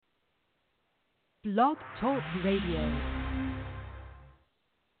Blog Talk Radio.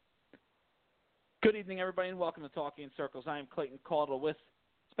 Good evening, everybody, and welcome to Talking in Circles. I am Clayton Caldwell with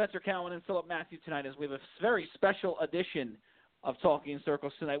Spencer Cowan and Philip Matthew tonight as we have a very special edition of Talking in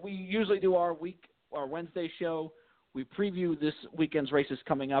Circles tonight. We usually do our Wednesday show. We preview this weekend's races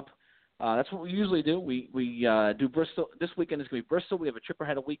coming up. That's what we usually do. We do Bristol. This weekend is going to be Bristol. We have a trip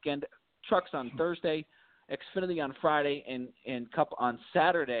ahead of weekend. Trucks on Thursday, XFINITY on Friday, and Cup on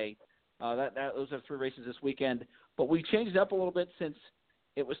Saturday. Those are three races this weekend. But we changed it up a little bit since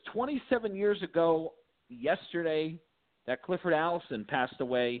it was 27 years ago yesterday that Clifford Allison passed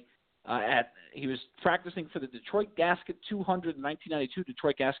away. He was practicing for the Detroit Gasket 200 in 1992,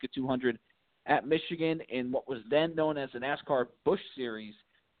 Detroit Gasket 200 at Michigan in what was then known as the NASCAR Busch Series,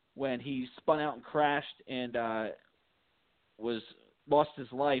 when he spun out and crashed and lost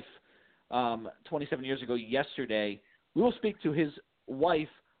his life 27 years ago yesterday. We will speak to his wife,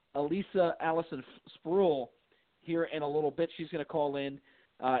 Elisa Allison Sporule, here in a little bit. She's going to call in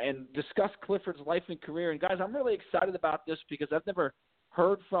and discuss Clifford's life and career. And, guys, I'm really excited about this because I've never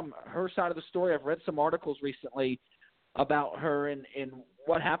heard from her side of the story. I've read some articles recently about her and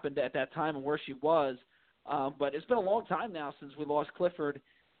what happened at that time and where she was. But it's been a long time now since we lost Clifford,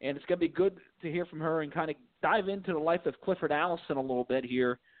 and it's going to be good to hear from her and kind of dive into the life of Clifford Allison a little bit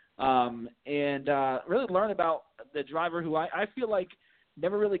here and really learn about the driver who I feel like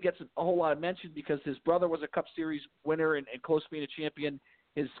never really gets a whole lot of mention because his brother was a Cup Series winner and close to being a champion.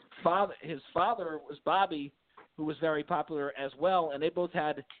 His father was Bobby, who was very popular as well, and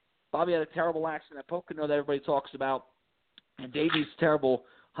Bobby had a terrible accident at Pocono that everybody talks about, and Davy's terrible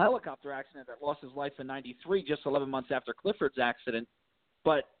helicopter accident that lost his life in '93, just 11 months after Clifford's accident.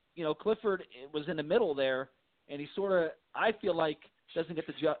 But, Clifford was in the middle there, and he sort of, I feel like, doesn't get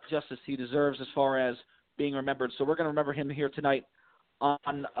the justice he deserves as far as being remembered. So we're going to remember him here tonight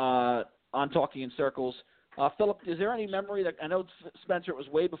on Talking in Circles. Philip, is there any memory that – I know, Spencer, it was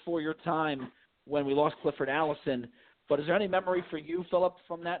way before your time when we lost Clifford Allison, but is there any memory for you, Philip,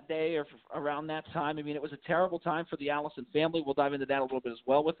 from that day or around that time? I mean, it was a terrible time for the Allison family. We'll dive into that a little bit as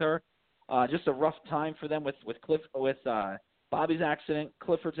well with her. Just a rough time for them with Bobby's accident,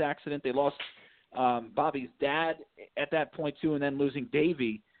 Clifford's accident. They lost Bobby's dad at that point, too, and then losing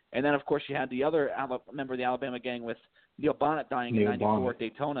Davy. And then, of course, you had the other member of the Alabama gang with Neil Bonnet dying in '94 at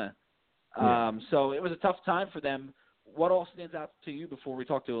Daytona. Yeah. So it was a tough time for them. What all stands out to you before we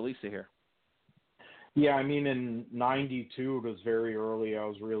talk to Elisa here? Yeah, I mean, in '92, it was very early. I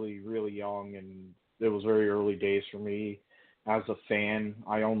was really, really young, and it was very early days for me as a fan.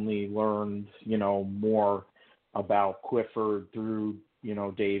 I only learned, more about Clifford through,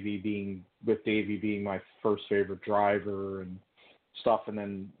 Davy being my first favorite driver and stuff. And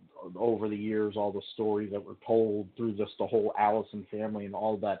then over the years, all the stories that were told through just the whole Allison family and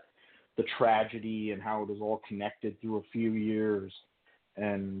all that, the tragedy and how it was all connected through a few years.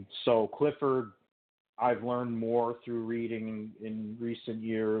 And so Clifford, I've learned more through reading in recent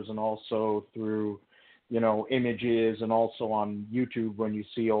years and also through, images and also on YouTube when you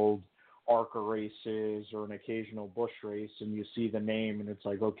see old ARCA races or an occasional Busch race and you see the name and it's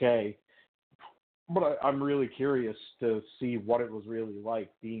like, okay. But I'm really curious to see what it was really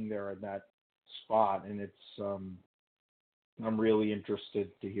like being there at that spot. And I'm really interested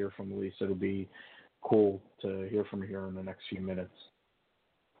to hear from Elisa. It'll be cool to hear from her in the next few minutes.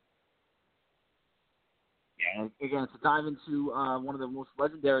 Yeah, again, to dive into one of the most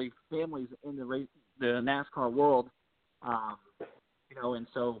legendary families in the NASCAR world, and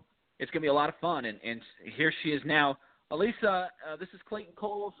so it's going to be a lot of fun. And here she is now. Elisa, this is Clayton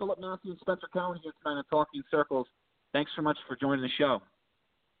Cole, Philip Matthew, and Spencer Cowan here tonight on Talking Circles. Thanks so much for joining the show.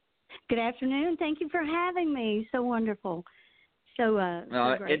 Good afternoon. Thank you for having me. So wonderful. So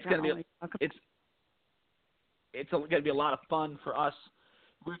great. It's going to be it's going to be a lot of fun for us.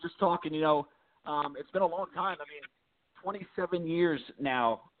 We were just talking. It's been a long time. I mean, 27 years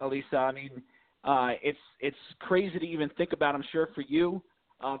now, Elisa. I mean, it's crazy to even think about. I'm sure for you,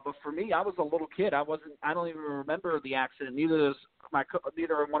 but for me, I was a little kid. I don't even remember the accident. Neither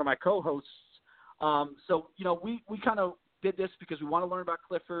one of my co-hosts. So we kind of did this because we want to learn about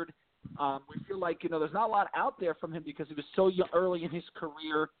Clifford. We feel like, there's not a lot out there from him because he was so early in his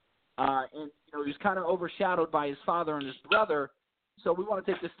career, and, he was kind of overshadowed by his father and his brother. So we want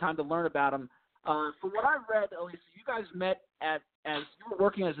to take this time to learn about him. From what I read, Elisa, you guys met as you were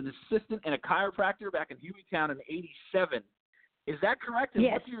working as an assistant and a chiropractor back in Hueytown in '87. Is that correct? And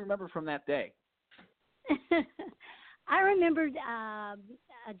yes. What do you remember from that day? I remembered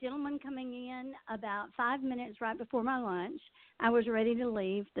a gentleman coming in about 5 minutes right before my lunch. I was ready to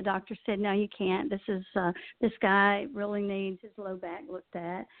leave. The doctor said, "No, you can't. This guy really needs his low back looked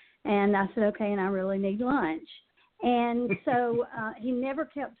at." And I said, okay, and I really need lunch. And so he never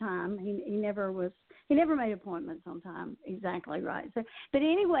kept time. He never made appointments on time. Exactly right. So, but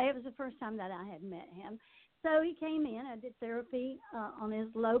anyway, it was the first time that I had met him. So he came in. I did therapy on his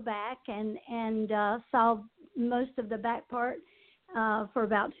low back and saw most of the back part for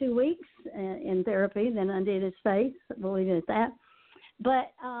about 2 weeks in therapy. Then I did his face. We'll leave it at that.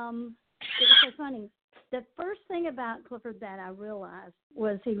 But it was so funny. The first thing about Clifford that I realized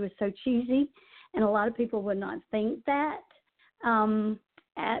was he was so cheesy, and a lot of people would not think that.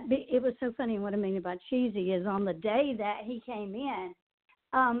 It was so funny. What I mean about cheesy is on the day that he came in,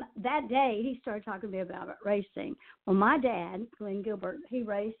 that day he started talking to me about racing. Well, my dad, Glenn Gilbert, he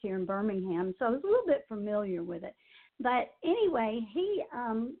raced here in Birmingham, so I was a little bit familiar with it. But anyway, he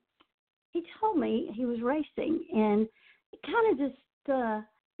told me he was racing, and kind of just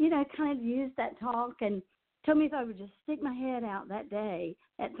kind of used that talk and told me if I would just stick my head out that day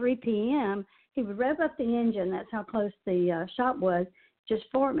at 3 p.m., he would rev up the engine. That's how close the shop was, just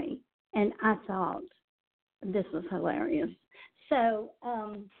for me. And I thought this was hilarious. So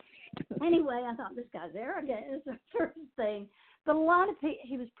anyway, I thought this guy's arrogant is the first thing. But a lot of people,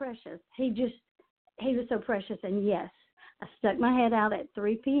 he was precious. He was so precious. And yes, I stuck my head out at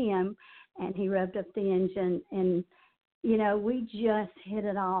 3 p.m. and he revved up the engine, and we just hit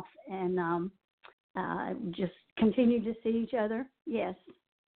it off and just continued to see each other. Yes,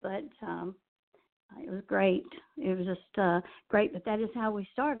 but it was great. It was just great. But that is how we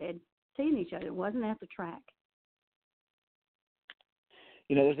started seeing each other. It wasn't at the track.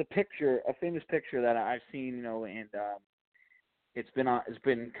 There's a famous picture that I've seen, and it's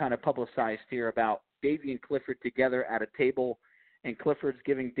been kind of publicized here about Davey and Clifford together at a table, and Clifford's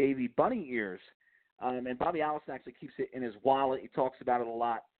giving Davey bunny ears. And Bobby Allison actually keeps it in his wallet. He talks about it a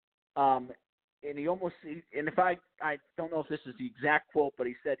lot. And if I don't know if this is the exact quote, but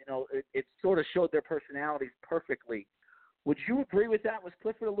he said, it sort of showed their personalities perfectly. Would you agree with that? Was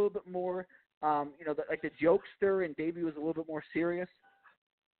Clifford a little bit more, like the jokester, and Davey was a little bit more serious?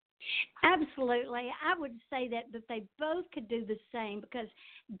 Absolutely. I would say that they both could do the same, because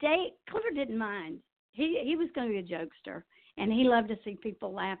Clifford didn't mind. He was going to be a jokester, and he loved to see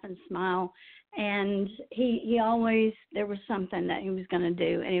people laugh and smile. And he always, there was something that he was going to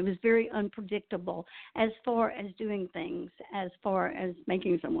do, and it was very unpredictable as far as doing things, as far as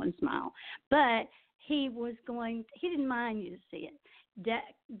making someone smile. But he didn't mind you to see it.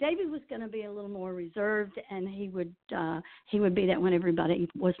 David was going to be a little more reserved, and he would be that when everybody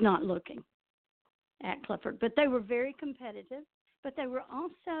was not looking at Clifford. But they were very competitive, but they were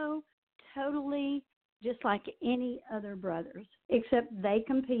also totally just like any other brothers, except they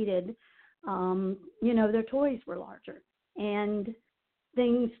competed. Their toys were larger, and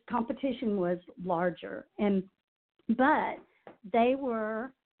competition was larger, but they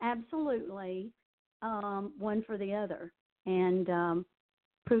were absolutely one for the other. And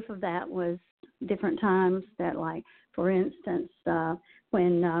proof of that was different times that, like, for instance,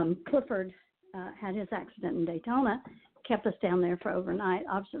 when Clifford had his accident in Daytona, kept us down there for overnight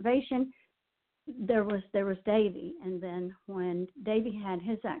observation, there was Davey. And then when Davey had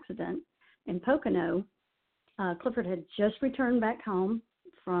his accident in Pocono, Clifford had just returned back home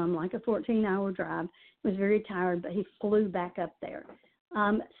from like a 14-hour drive. He was very tired, but he flew back up there.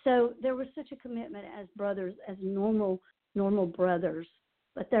 So there was such a commitment as brothers, as normal brothers,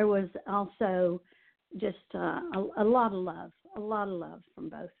 but there was also just a lot of love from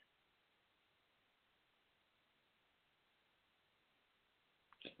both.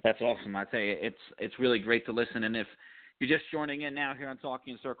 That's awesome. I tell you, it's really great to listen. And if you're just joining in now here on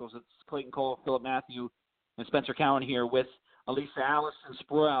Talking in Circles, it's Clayton Cole, Philip Matthew, and Spencer Cowan here with Elisa Allison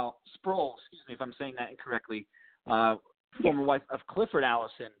Sproule, excuse me if I'm saying that incorrectly, former wife of Clifford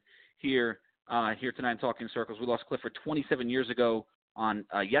Allison here tonight in Talking in Circles. We lost Clifford 27 years ago on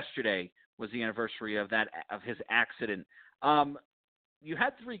yesterday was the anniversary of his accident. You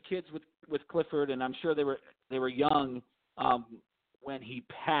had 3 kids with Clifford, and I'm sure they were young when he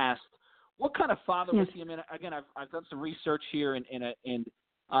passed. What kind of father was he? I mean, again, I've done some research here, and it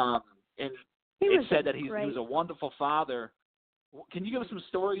said that he was a wonderful father. Can you give us some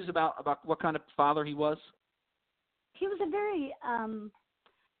stories about what kind of father he was? He was a very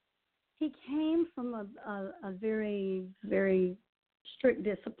he came from a very, very strict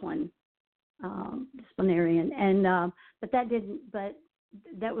disciplinarian, and but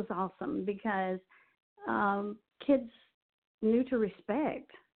that was awesome, because kids knew to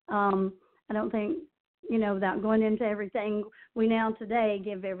respect. I don't think, without going into everything, we now today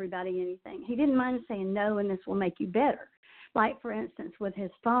give everybody anything. He didn't mind saying no, and this will make you better. Like, for instance, with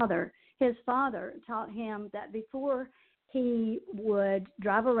his father taught him that before he would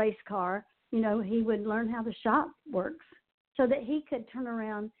drive a race car. He would learn how the shop works so that he could turn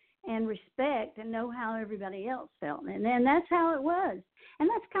around and respect and know how everybody else felt. And then that's how it was. And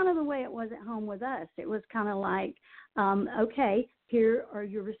that's kind of the way it was at home with us. It was kind of like, okay, here are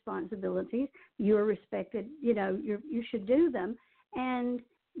your responsibilities. You're respected, you should do them. And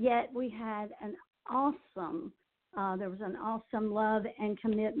yet we had there was an awesome love and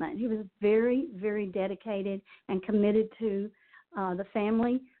commitment. He was very, very dedicated and committed to the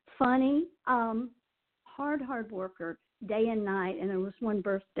family. Funny, hard worker, day and night. And there was one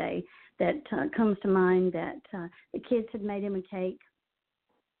birthday that comes to mind that the kids had made him a cake.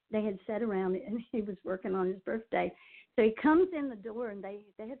 They had sat around and he was working on his birthday. So he comes in the door and they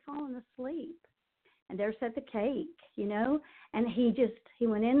had fallen asleep. And there sat the cake, and he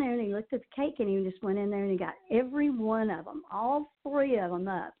went in there and he looked at the cake and he just went in there and he got every one of them, all 3 of them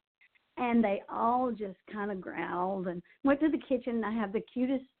up. And they all just kind of growled and went to the kitchen. I have the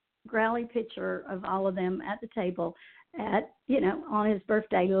cutest growly picture of all of them at the table on his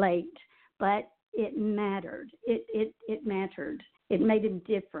birthday late. But it mattered. It mattered. It made a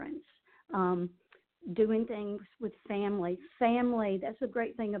difference. Doing things with family. Family, that's the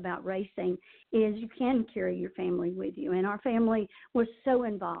great thing about racing, is you can carry your family with you. And our family was so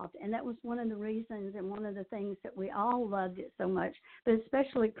involved. And that was one of the reasons and one of the things that we all loved it so much. But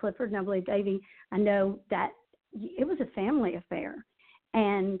especially Clifford and I believe Davey, I know that it was a family affair.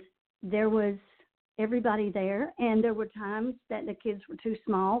 And there was everybody there. And there were times that the kids were too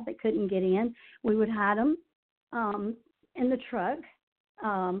small. They couldn't get in. We would hide them in the truck.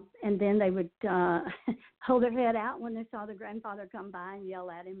 And then they would hold their head out when they saw the grandfather come by and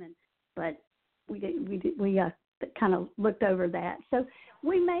yell at him. But we kind of looked over that. So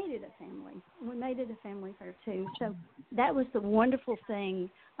we made it a family. We made it a family affair too. So that was the wonderful thing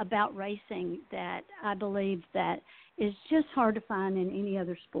about racing that I believe that is just hard to find in any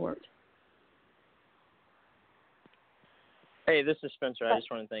other sport. Hey, this is Spencer. I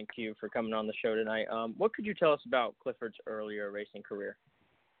just want to thank you for coming on the show tonight. What could you tell us about Clifford's earlier racing career?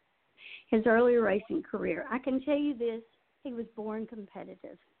 His earlier racing career. I can tell you this, he was born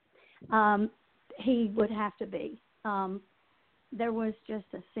competitive. He would have to be. There was just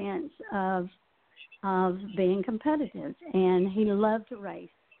a sense of being competitive, and he loved to race.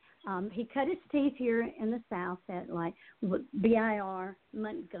 He cut his teeth here in the South at like BIR,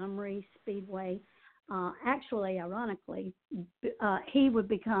 Montgomery Speedway. Actually, ironically, he would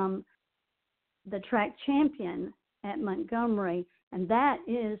become the track champion at Montgomery, and that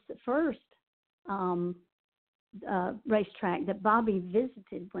is the first racetrack that Bobby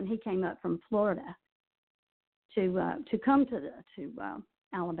visited when he came up from Florida to come to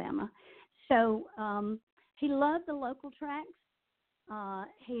Alabama. So he loved the local tracks.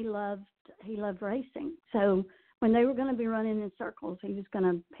 He loved racing. So when they were going to be running in circles, he was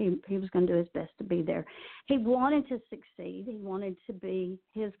going to do his best to be there. He wanted to succeed. He wanted to be,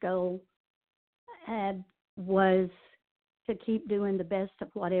 his goal was to keep doing the best of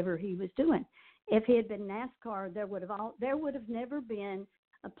whatever he was doing. If he had been NASCAR, there would have never been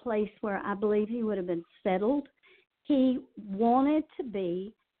a place where I believe he would have been settled. He wanted to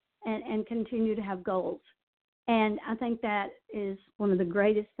be and continue to have goals. And I think that is one of the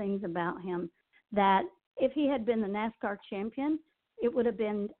greatest things about him, that if he had been the NASCAR champion, it would have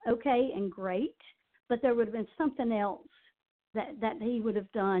been okay and great, but there would have been something else that he would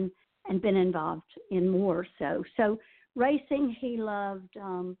have done and been involved in more so. So racing, he loved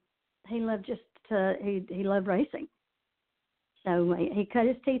racing. So he cut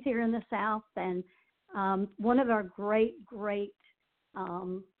his teeth here in the South, and one of our great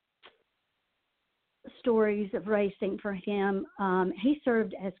stories of racing for him, he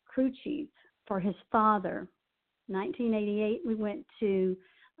served as crew chief for his father. 1988, we went to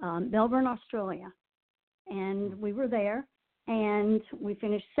Melbourne, Australia, and we were there, and we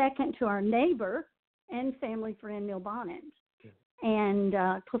finished second to our neighbor and family friend, Neil Bonnet. And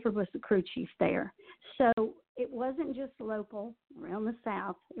Clifford was the crew chief there. So it wasn't just local around the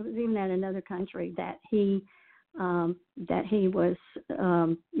South. It was even at another country that he was,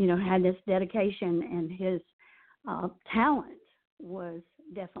 had this dedication, and his talent was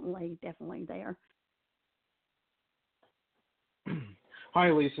definitely there. Hi,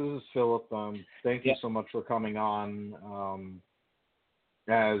 Lisa. This is Philip. Thank you so much for coming on.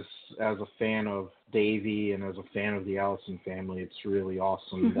 As a fan of Davey and as a fan of the Allison family, it's really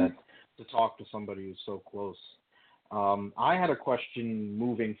awesome that to talk to somebody who's so close. I had a question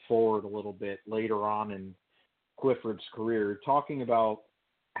moving forward a little bit later on in Clifford's career, talking about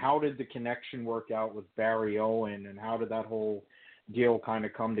how did the connection work out with Barry Owen, and how did that whole deal kind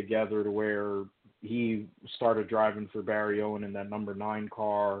of come together to where he started driving for Barry Owen in that number 9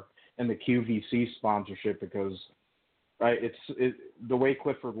 car and the QVC sponsorship, because the way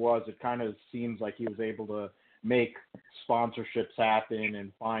Clifford was, it kind of seems like he was able to make sponsorships happen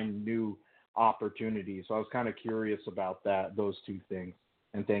and find new opportunities. So I was kind of curious about those two things.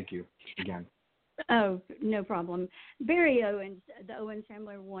 And thank you again. Oh, no problem. Barry Owens, the Owens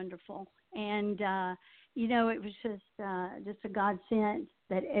family are wonderful. And, it was just a godsend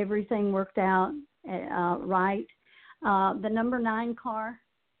that everything worked out right. The number 9 car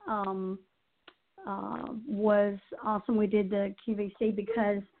was awesome. We did the QVC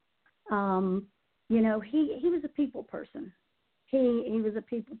because, he was a people person. He was a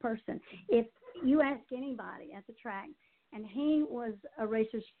people person. If you ask anybody at the track, and he was a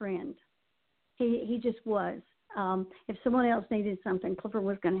racer's friend, he just was. If someone else needed something, Clifford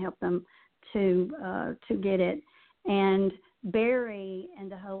was going to help them to get it. And Barry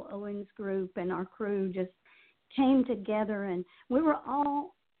and the whole Owens group and our crew just came together, and we were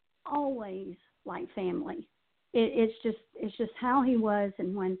all always like family. It's just how he was.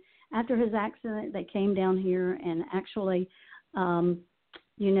 And when after his accident, they came down here, and actually,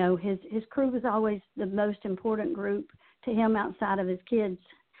 his crew was always the most important group to him outside of his kids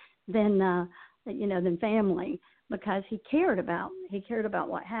than family, because he cared about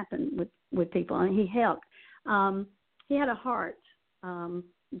what happened with people, and he helped. He had a heart,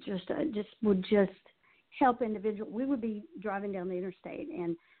 would help individuals. We would be driving down the interstate,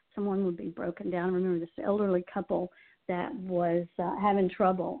 and someone would be broken down. I remember this elderly couple that was having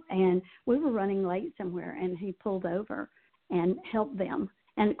trouble, and we were running late somewhere, and he pulled over and helped them.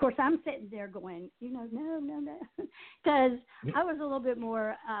 And, of course, I'm sitting there going, no, because I was a little bit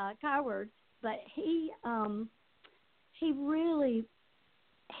more coward. But he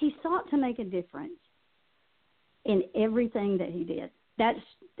sought to make a difference in everything that he did. That's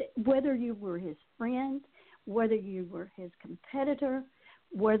whether you were his friend, whether you were his competitor,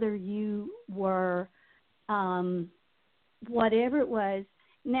 whether you were whatever it was.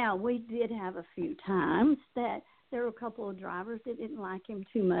 Now, we did have a few times that there were a couple of drivers that didn't like him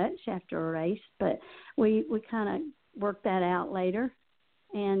too much after a race, but we kind of worked that out later,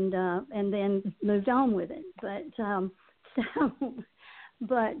 and then moved on with it.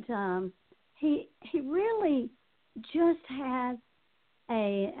 He really just has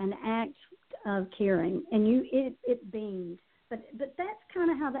an act of caring, and it beamed. But that's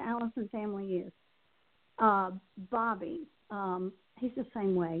kind of how the Allison family is. Bobby, he's the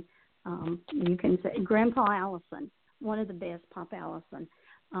same way. You can say Grandpa Allison, one of the best, Pop Allison.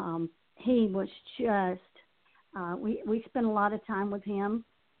 He was just, we spent a lot of time with him,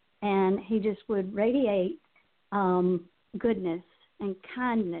 and he just would radiate goodness and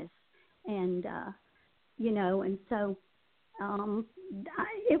kindness, and and so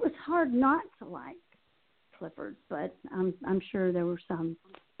it was hard not to like Clifford, but I'm sure there were some,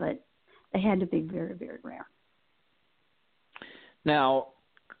 but they had to be very, very rare. Now,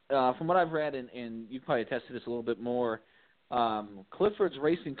 from what I've read, and you probably attested this a little bit more, Clifford's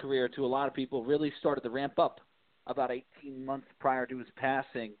racing career, to a lot of people, really started to ramp up about 18 months prior to his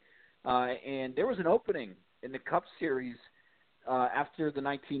passing. And there was an opening in the Cup Series after the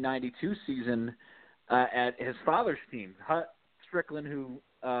 1992 season at his father's team. Hut Strickland, who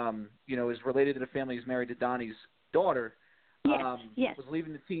is related to the family, is married to Donnie's daughter, yes. was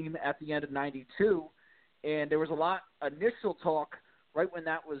leaving the team at the end of 92. And there was a lot initial talk right when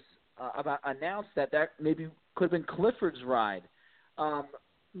that was about announced that maybe could have been Clifford's ride. Do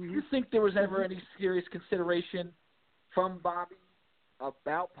you think there was ever any serious consideration from Bobby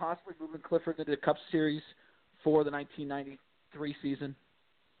about possibly moving Clifford to the Cup Series for the 1993 season?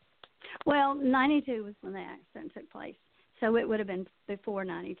 Well, 92 was when the accident took place, so it would have been before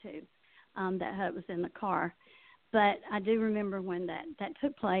 92 that Hut was in the car. But I do remember when that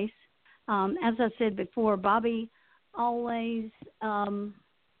took place. As I said before, Bobby always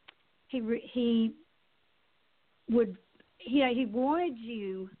he wanted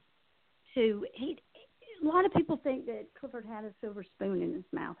you to. A lot of people think that Clifford had a silver spoon in his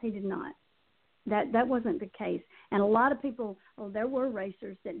mouth. He did not. That wasn't the case. And a lot of people, there were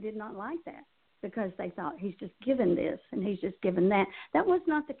racers that did not like that because they thought he's just given this and he's just given that. That was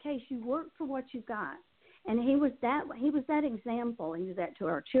not the case. You work for what you got. And he was that example. He was that to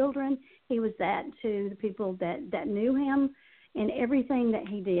our children. He was that to the people that knew him in everything that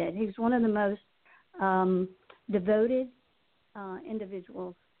he did. He was one of the most devoted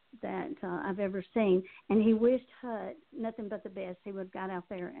individuals that I've ever seen. And he wished Hut nothing but the best. He would have got out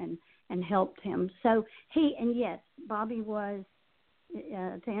there and helped him. So yes, Bobby was,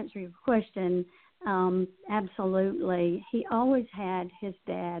 to answer your question, absolutely. He always had his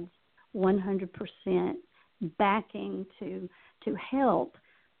dad's 100% backing to help.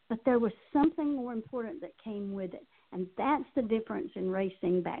 But there was something more important that came with it. And that's the difference in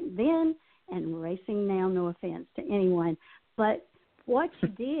racing back then and racing now, no offense to anyone. But what you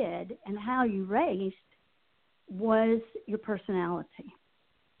did and how you raced was your personality.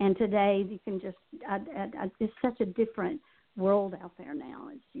 And today you can just, it's such a different world out there now.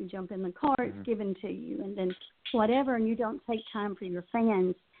 It's, you jump in the car, it's given to you, and then whatever, and you don't take time for your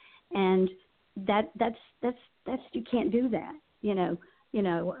fans. And that's you can't do that, It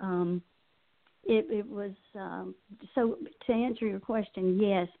was, so to answer your question,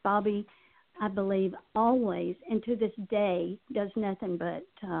 yes, Bobby, I believe, always, and to this day, does nothing but,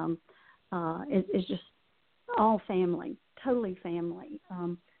 is just all family, totally family.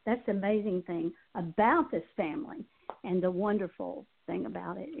 That's the amazing thing about this family, and the wonderful thing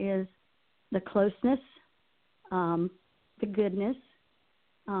about it is the closeness, the goodness.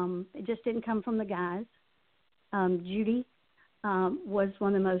 It just didn't come from the guys. Judy was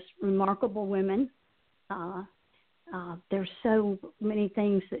one of the most remarkable women. There's so many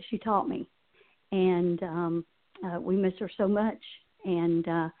things that she taught me, and we miss her so much. And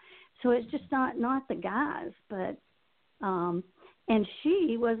so it's just not the guys, but and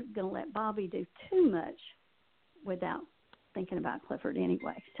she wasn't going to let Bobby do too much without thinking about Clifford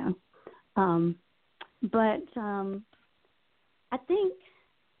anyway. So, but I think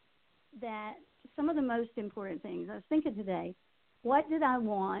that some of the most important things, I was thinking today, what did I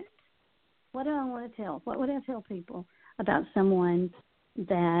want? What do I want to tell? What would I tell people about someone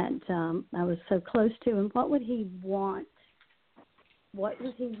that I was so close to, and what would he want? What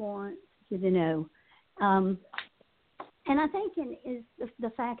would he want you to know? And I think is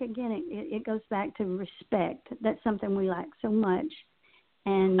the fact, again, it goes back to respect. That's something we lack so much,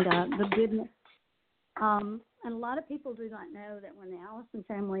 and the goodness. And a lot of people do not know that when the Allison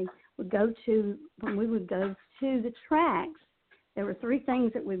family would when we would go to the tracks, there were three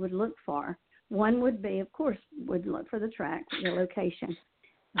things that we would look for. One would be, of course, we'd look for the track, the location.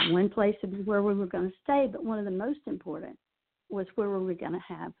 One place would be where we were going to stay, but one of the most important was where were we going to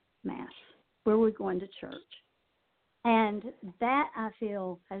have Mass, where were we going to church. And that, I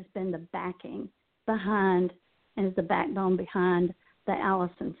feel, has been the backing behind, and is the backbone behind the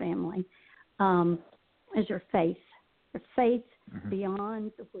Allison family, is your faith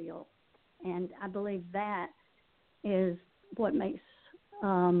beyond the wheel. And I believe that is what makes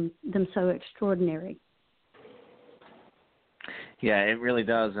them so extraordinary. Yeah, it really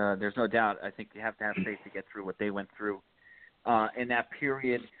does. There's no doubt. I think you have to have faith to get through what they went through in that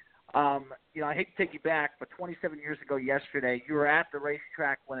period. I hate to take you back, but 27 years ago yesterday, you were at the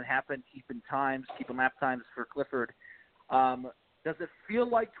racetrack when it happened, keeping lap times for Clifford. Does it feel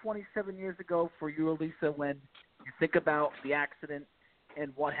like 27 years ago for you, Elisa, when you think about the accident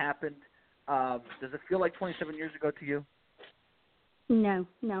and what happened? Does it feel like 27 years ago to you? No.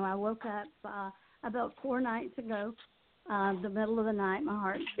 I woke up about 4 nights ago, the middle of the night, my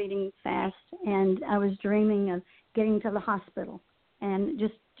heart beating fast, and I was dreaming of getting to the hospital and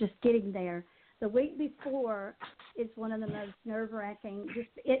just getting there. The week before is one of the most nerve-wracking.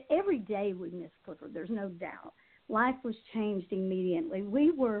 Every day we miss Clifford, there's no doubt. Life was changed immediately.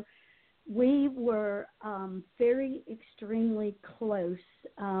 We were very extremely close.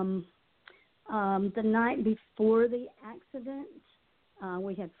 The night before the accident,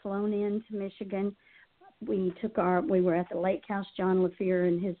 we had flown into Michigan. We were at the lake house. John LaFear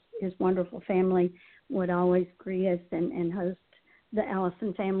and his wonderful family would always greet us and host the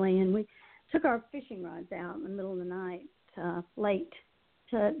Allison family, and we took our fishing rods out in the middle of the night, late,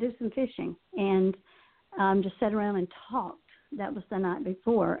 to do some fishing, and just sat around and talked. That was the night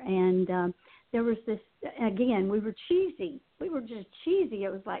before, and there was this, again, we were cheesy. We were just cheesy.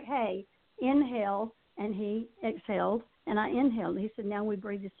 It was like, hey, inhale, and he exhaled, and I inhaled. He said, now we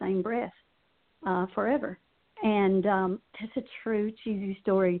breathe the same breath forever. And that's a true cheesy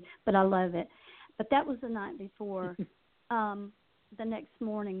story, but I love it. But that was the night before. The next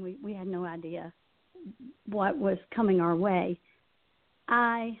morning, we had no idea what was coming our way.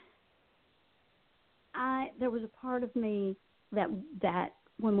 There was a part of me that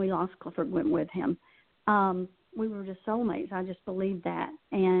when we lost Clifford went with him. We were just soulmates. I just believed that.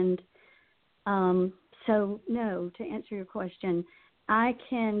 And so, no, to answer your question, I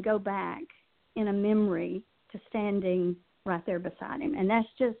can go back in a memory to standing right there beside him. And that's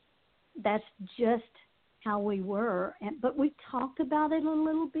just how we were. But we talked about it a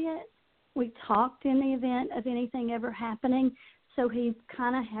little bit. We talked in the event of anything ever happening. So he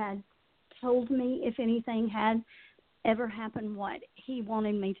kind of had told me if anything had ever happened what he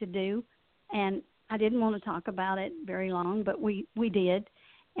wanted me to do. And I didn't want to talk about it very long, but we did.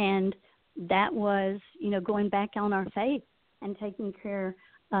 And that was, going back on our faith and taking care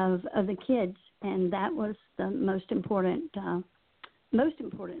of the kids, and that was the most important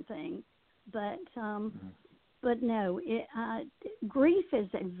thing. But no, grief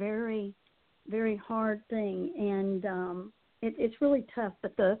is a very, very hard thing, and it's really tough.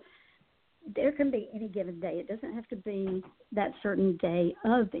 But there can be any given day. It doesn't have to be that certain day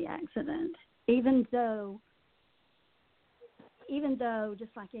of the accident, even though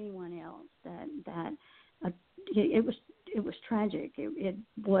just like anyone else, that it was tragic. It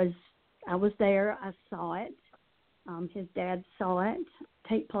was. I was there. I saw it. His dad saw it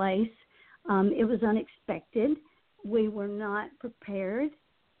take place. It was unexpected. We were not prepared.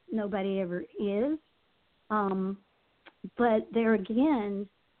 Nobody ever is. But there again,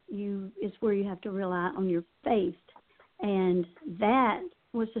 is where you have to rely on your faith, and that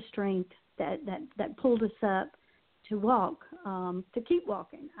was the strength that pulled us up to walk, to keep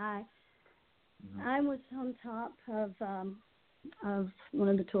walking. I was on top of one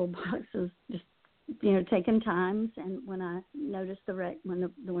of the toolboxes, just taking times, and when I noticed the wreck, when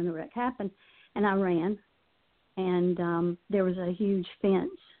the wreck happened, and I ran, and there was a huge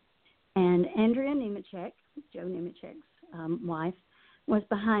fence, and Andrea Nemechek, Joe Nemechek's wife, was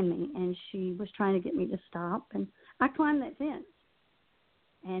behind me, and she was trying to get me to stop, and I climbed that fence,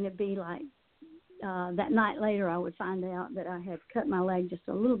 and it'd be like that night later I would find out that I had cut my leg just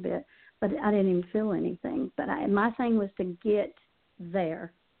a little bit, but I didn't even feel anything. But my thing was to get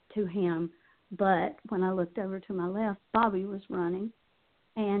there to him. But when I looked over to my left, Bobby was running,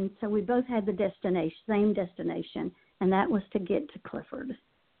 and so we both had the same destination, and that was to get to Clifford.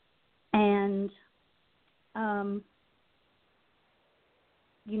 And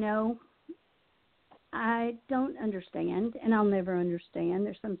I don't understand, and I'll never understand.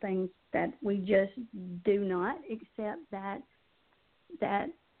 There's some things that we just do not accept, that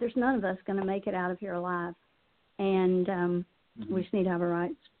there's none of us going to make it out of here alive. And we just need to have our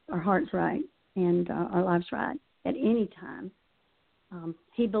hearts right, and our lives right at any time.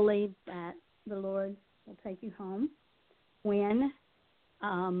 He believed that the Lord will take you home when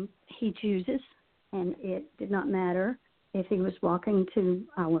he chooses, and it did not matter if he was walking to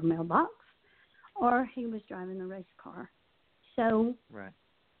our mailbox or he was driving the race car. So, right.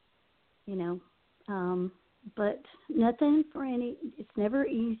 But nothing it's never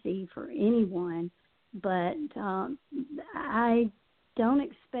easy for anyone, but I don't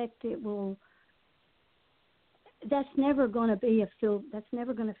expect it will. That's never going to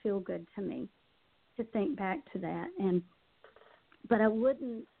feel good to me to think back to that, but I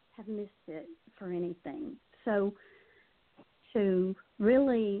wouldn't have missed it for anything. So to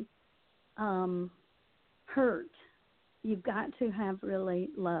really hurt, you've got to have really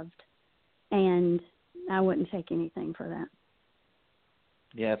loved, and I wouldn't take anything for that.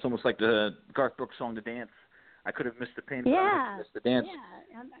 Yeah, it's almost like the Garth Brooks song, "The Dance." I could have missed the pain, but I missed the dance.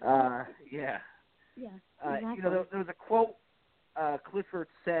 Yeah. Exactly. There was a quote Clifford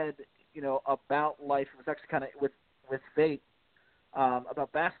said, about life. It was actually kind of with fate,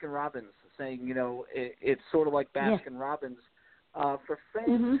 about Baskin-Robbins, saying, it's sort of like Baskin-Robbins. For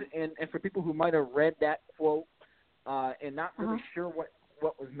fans and for people who might have read that quote and not really sure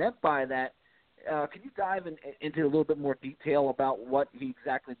what was meant by that, can you dive into a little bit more detail about what he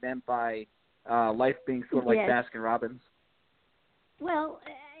exactly meant by life being sort of like Baskin-Robbins? Well,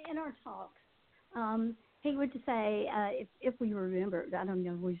 in our talks, he would say, if we remember, I don't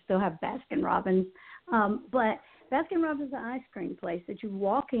know, we still have Baskin-Robbins, but Baskin-Robbins is an ice cream place that you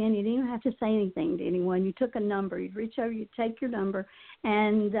walk in, you didn't even have to say anything to anyone. You took a number, you'd reach over, you'd take your number,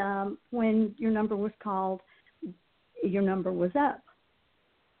 and when your number was called, your number was up.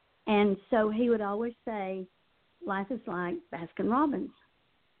 And so he would always say, life is like Baskin-Robbins,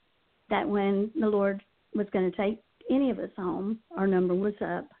 that when the Lord was going to take any of us home, our number was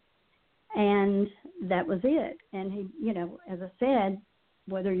up, and that was it. And he, as I said,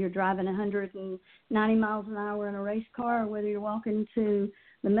 whether you're driving 190 miles an hour in a race car or whether you're walking to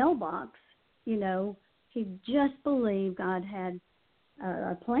the mailbox, he just believed God had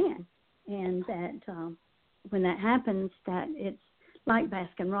a plan, and that when that happens, that it's like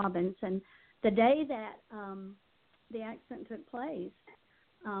Baskin-Robbins. And the day that the accident took place,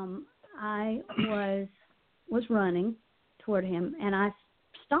 I was running toward him, and I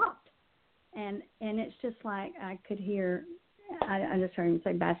stopped, and it's just like I could hear. I just heard him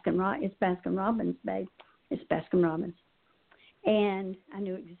say, it's Baskin-Robbins, babe. It's Baskin-Robbins. And I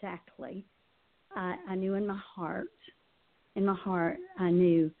knew exactly. I knew in my heart, I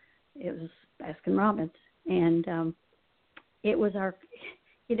knew it was Baskin-Robbins. And it was our,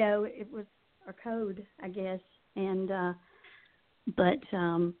 it was our code, I guess. And But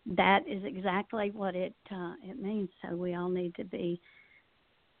that is exactly what it means. So we all need to be,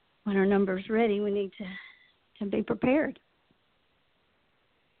 when our number's ready, we need to be prepared.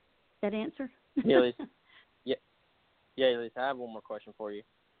 That answer? Yeah, Elisa. Yeah, Elisa, I have one more question for you.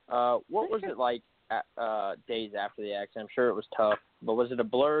 What was it like days after the accident? I'm sure it was tough, but was it a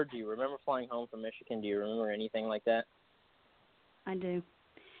blur? Do you remember flying home from Michigan? Do you remember anything like that? I do.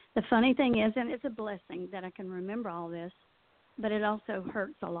 The funny thing is, and it's a blessing that I can remember all this, but it also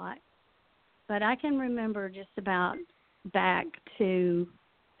hurts a lot. But I can remember just about back to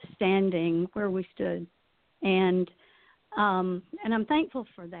standing where we stood, and I'm thankful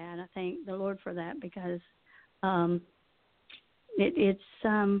for that. I thank the Lord for that, because it's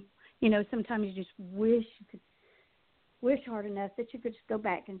sometimes you just wish hard enough that you could just go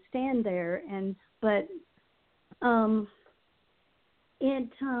back and stand there, but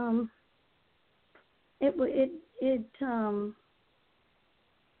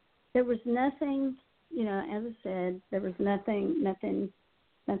there was nothing, as I said, there was nothing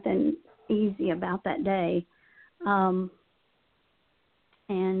easy about that day.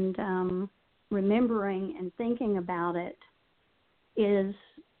 Remembering and thinking about it is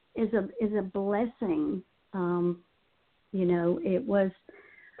a blessing.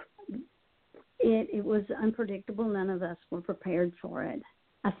 It was unpredictable. None of us were prepared for it.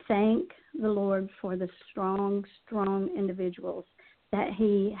 I thank the Lord for the strong individuals that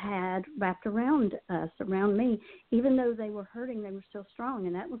He had wrapped around us, around me. Even though they were hurting, they were still strong,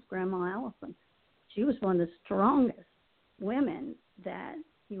 and that was Grandma Allison. She was one of the strongest women that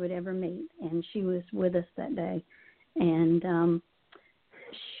you would ever meet, and she was with us that day. And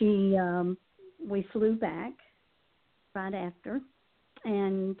we flew back right after,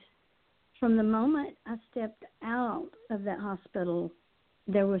 and from the moment I stepped out of that hospital,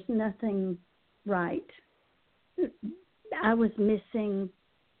 there was nothing right. I was missing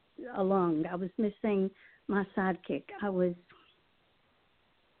a lung. I was missing my sidekick. I was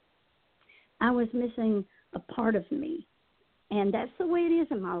missing a part of me. And that's the way it is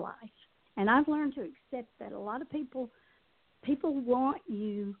in my life. And I've learned to accept that. A lot of people want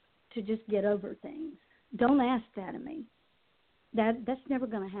you to just get over things. Don't ask that of me. That's never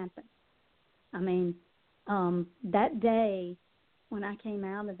going to happen. I mean, that day when I came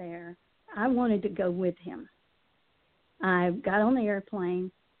out of there, I wanted to go with him. I got on the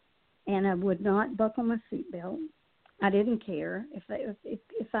airplane, and I would not buckle my seatbelt. I didn't care.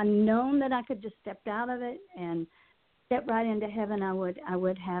 If I known that I could just step out of it and step right into heaven, I would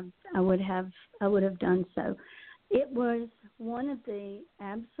have done so. It was one of the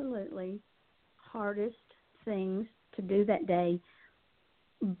absolutely hardest things to do that day,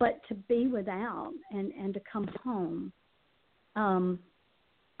 but to be without and to come home.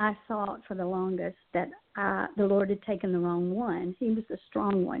 I thought for the longest that the Lord had taken the wrong one. He was the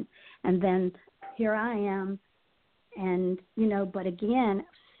strong one. And then here I am. And, but again,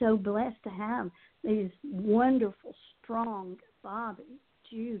 so blessed to have these wonderful, strong Bobby,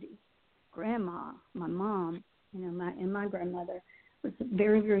 Judy, Grandma, my mom, and my grandmother was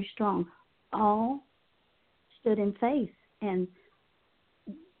very, very strong. All stood in faith. And,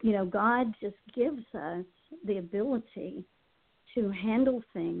 God just gives us the ability to handle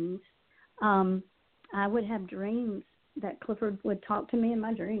things. I would have dreams that Clifford would talk to me in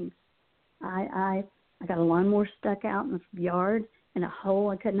my dreams. I got a lawnmower stuck out in the yard in a hole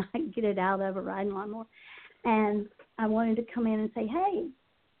I could not get it out of, a riding lawnmower. And I wanted to come in and say, hey,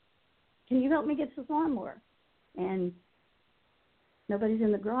 can you help me get this lawnmower? And nobody's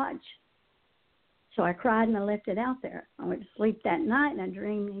in the garage. So I cried and I left it out there. I went to sleep that night and I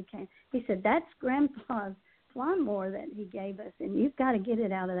dreamed he came. He said, that's Grandpa's lawnmower that he gave us, and you've got to get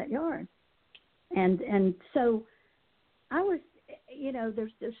it out of that yard. And so I was,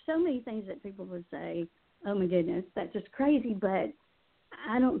 there's so many things that people would say, oh my goodness, that's just crazy, but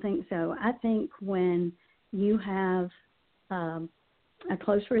I don't think so. I think when you have a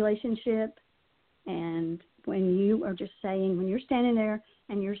close relationship, and when you are just saying, when you're standing there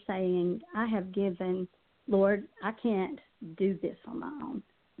and you're saying, I have given, Lord, I can't do this on my own.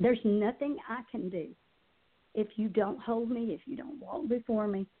 There's nothing I can do. If you don't hold me, if you don't walk before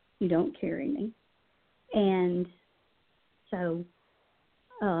me, you don't carry me. And so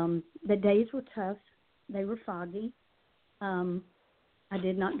the days were tough. They were foggy. I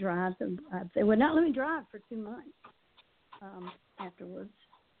did not drive. They would not let me drive for 2 months afterwards,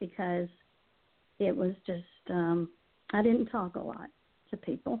 because it was just I didn't talk a lot to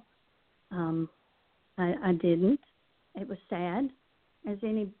people. I didn't. It was sad, as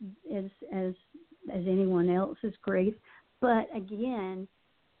anyone else's grief. But again,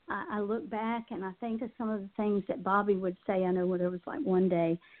 I look back and I think of some of the things that Bobby would say. I know what it was like one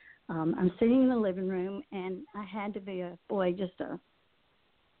day. I'm sitting in the living room, and I had to be just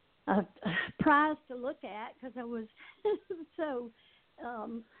a prize to look at because I was so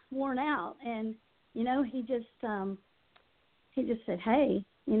worn out. And he just said, "Hey,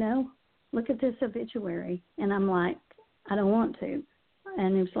 look at this obituary," and I'm like, "I don't want to."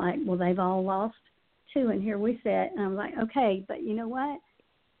 And he was like, "Well, they've all lost too, and here we sit." And I'm like, "Okay, but you know what?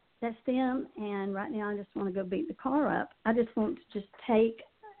 That's them, and right now I just want to go beat the car up. I just want to just take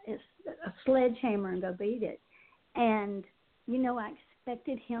a sledgehammer and go beat it." And, I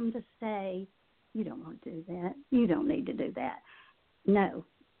expected him to say, "You don't want to do that. You don't need to do that." No.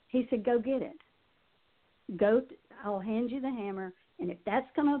 He said, "Go get it. I'll hand you the hammer, and if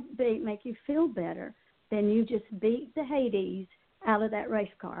that's going to make you feel better, then you just beat the Hades out of that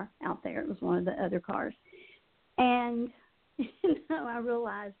race car out there." It was one of the other cars. And I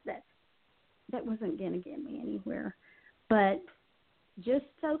realized that wasn't going to get me anywhere. But just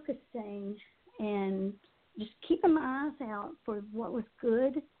focusing and just keeping my eyes out for what was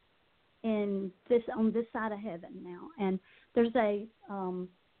good on this side of heaven now. And there's a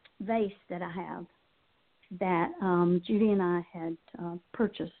vase that I have that Judy and I had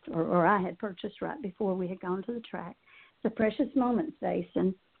purchased, or I had purchased right before we had gone to the track. It's a Precious Moments vase,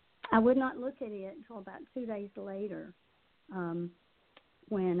 and I would not look at it until about 2 days later.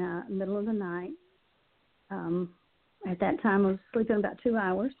 When middle of the night, at that time I was sleeping about 2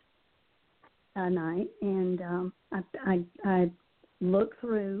 hours a night, and I looked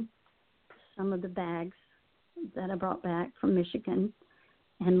through some of the bags that I brought back from Michigan,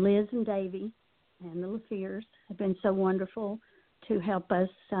 and Liz and Davy and the LaFears have been so wonderful to help us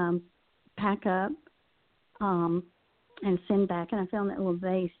pack up and send back, and I found that little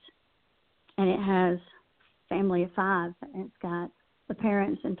vase, and it has family of 5, and it's got the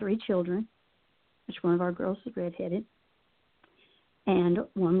parents and 3 children, which one of our girls is redheaded, and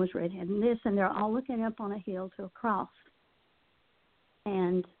one was redheaded in this, and they're all looking up on a hill to a cross.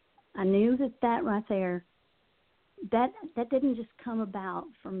 And I knew that right there, that didn't just come about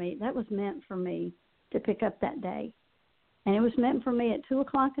for me. That was meant for me to pick up that day. And it was meant for me at 2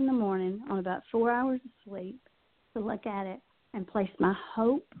 o'clock in the morning on about 4 hours of sleep to look at it and place my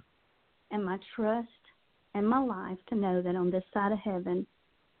hope and my trust and my life to know that on this side of heaven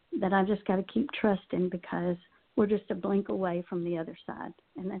that I've just got to keep trusting, because we're just a blink away from the other side.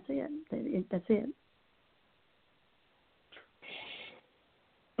 And that's it. That's it.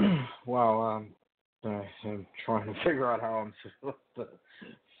 Well, I'm trying to figure out how I'm supposed to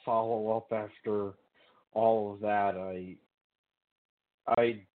follow up after all of that.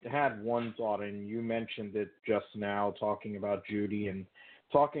 I had one thought, and you mentioned it just now, talking about Judy and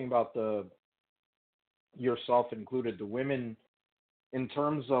talking about yourself included, the women, in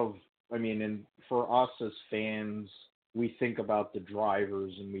terms of, and for us as fans, we think about the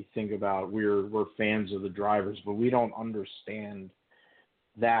drivers and we think about we're fans of the drivers, but we don't understand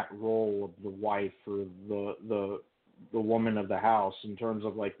that role of the wife or the woman of the house, in terms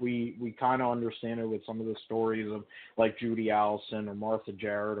of we kind of understand it with some of the stories of like Judy Allison or Martha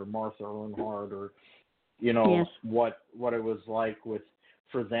Jarrett or Martha Earnhardt, or Yes. what it was like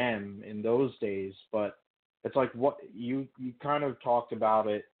for them in those days. But it's like what you kind of talked about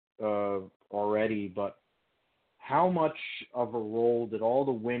it already, but how much of a role did all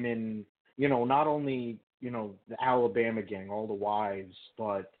the women, not only, the Alabama gang, all the wives,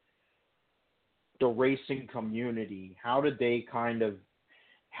 but the racing community, how did they kind of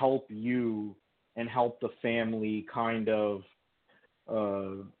help you and help the family kind of,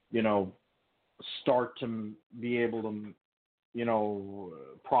 start to be able to,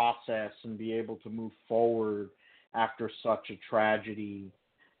 process and be able to move forward after such a tragedy?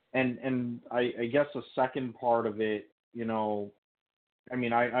 And I guess the second part of it,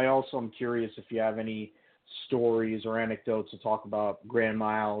 I also am curious if you have any stories or anecdotes to talk about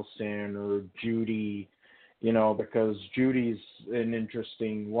Grandma Allison or Judy, because Judy's an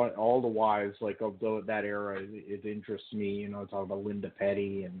interesting one. All the wives, of that era, it interests me. Talk about Linda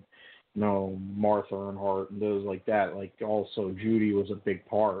Petty and Martha Earnhardt and those like that. Also Judy was a big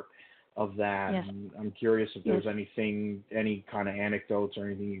part of that. Yes. And I'm curious if there's anything, any kind of anecdotes or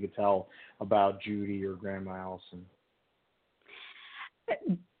anything you could tell about Judy or Grandma Allison.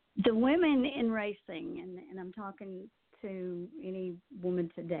 The women in racing, and I'm talking to any woman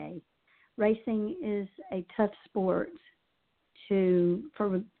today, racing is a tough sport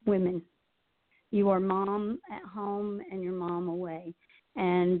for women. You are mom at home and your mom away.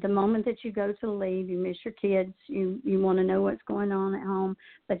 And the moment that you go to leave, you miss your kids. You want to know what's going on at home.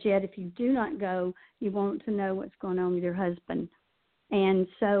 But yet if you do not go, you want to know what's going on with your husband. And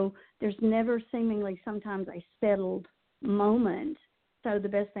so there's never seemingly sometimes a settled moment. So the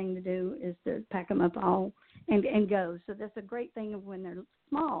best thing to do is to pack them up all and go. So that's a great thing of when they're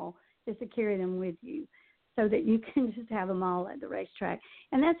small, is to carry them with you so that you can just have them all at the racetrack.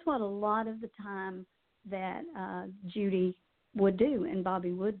 And that's what a lot of the time that Judy would do and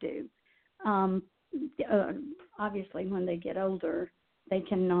Bobby would do. Obviously, when they get older, they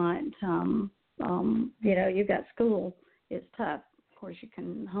cannot, you've got school. It's tough. Of course, you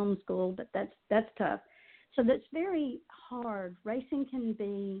can homeschool, but that's tough. So that's very hard. Racing can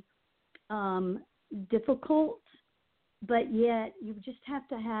be difficult, but yet you just have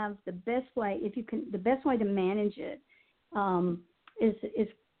to have the best way. The best way to manage it is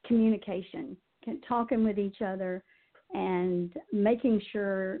communication, talking with each other, and making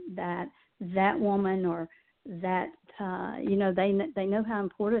sure that woman or that they know how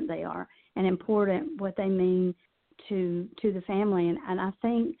important they are and important what they mean to the family. And I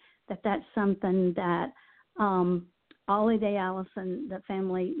think that's something that Ollie Day Allison, the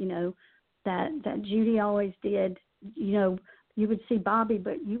family, that Judy always did. You would see Bobby,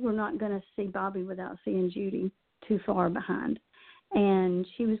 but you were not going to see Bobby without seeing Judy too far behind. And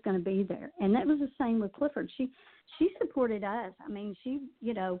she was going to be there. And that was the same with Clifford. She supported us. I mean, she,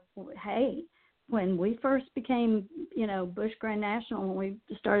 hey, when we first became, Busch Grand National, when we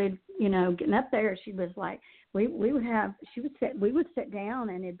started, getting up there, she was like, we would sit down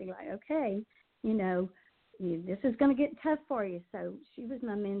and it'd be like, okay, this is going to get tough for you. So she was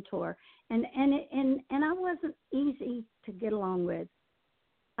my mentor. And I wasn't easy to get along with.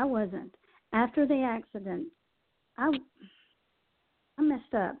 I wasn't. After the accident, I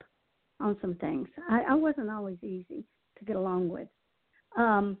messed up on some things. I wasn't always easy to get along with.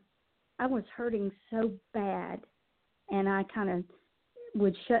 I was hurting so bad, and I kind of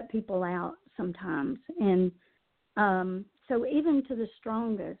would shut people out sometimes. And so even to the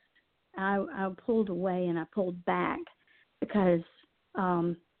strongest, I pulled away and I pulled back because,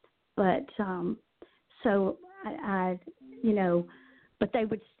 but they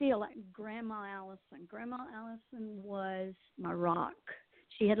would still, like Grandma Allison. Grandma Allison was my rock.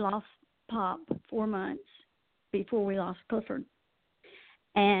 She had lost Pop 4 months before we lost Clifford.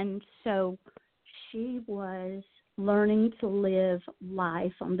 And so she was learning to live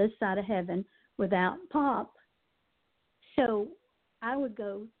life on this side of heaven without Pop. So I would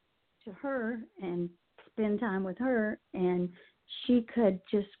go to her and spend time with her, and she could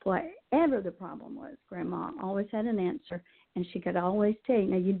just, whatever the problem was, Grandma always had an answer, and she could always tell you.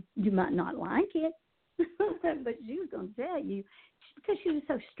 Now, you might not like it, but she was going to tell you because she was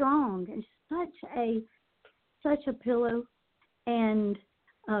so strong and such a pillow and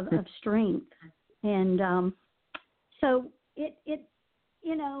of strength. And so there's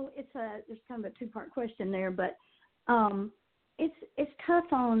kind of a two-part question there, but it's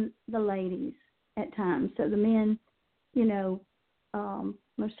tough on the ladies at times. So the men,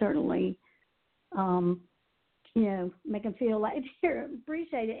 most certainly, make them feel like they're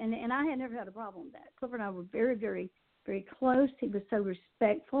appreciated. And I had never had a problem with that. Clifford and I were very, very, very close. He was so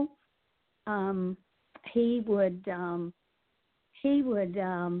respectful. He would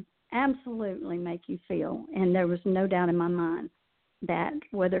absolutely make you feel, and there was no doubt in my mind that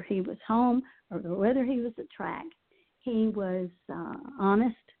whether he was home or whether he was at track, he was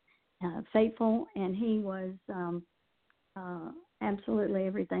honest, faithful, and he was absolutely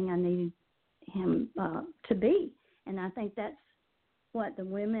everything I needed him to be. And I think that's what the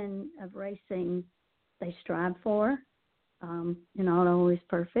women of racing, they strive for. You're not always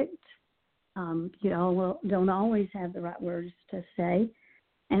perfect. You don't always have the right words to say.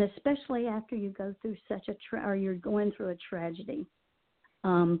 And especially after you go through or you're going through a tragedy.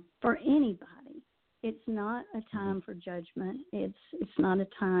 For anybody, it's not a time for judgment. It's not a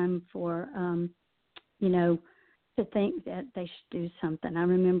time for, to think that they should do something. I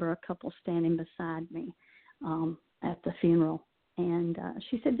remember a couple standing beside me at the funeral, and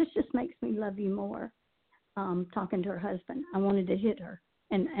she said, "This just makes me love you more." Talking to her husband, I wanted to hit her,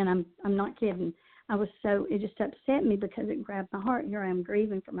 and I'm not kidding. It just upset me because it grabbed my heart. Here I am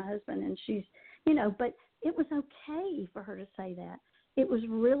grieving for my husband, and she's, but it was okay for her to say that. It was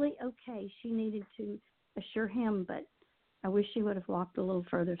really okay. She needed to assure him, but I wish she would have walked a little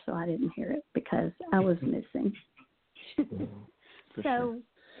further so I didn't hear it because I was missing. Sure.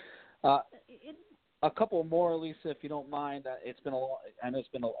 A couple more, Elisa, if you don't mind. I know it's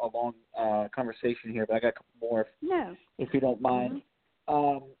been a long conversation here, but I got a couple more if you don't mind.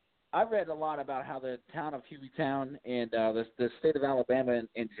 Mm-hmm. I read a lot about how the town of Hueytown and the state of Alabama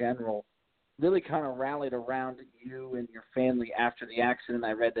in general really kind of rallied around you and your family after the accident.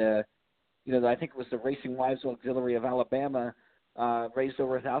 I read, I think it was the Racing Wives Auxiliary of Alabama raised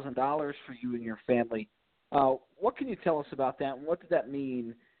over $1,000 for you and your family. What can you tell us about that, and what did that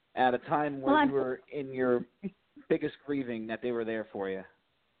mean at a time where you were in your biggest grieving that they were there for you?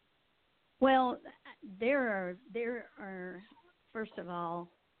 Well, there are first of all,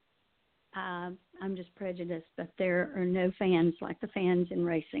 I'm just prejudiced, but there are no fans like the fans in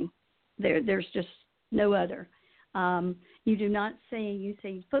racing. There's just no other. You do not you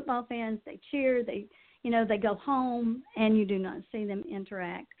see football fans, they cheer, they go home, and you do not see them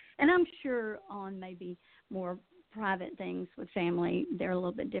interact. And I'm sure on maybe more private things with family, they're a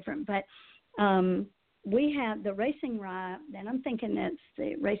little bit different. But we have the Racing Wives, and I'm thinking that's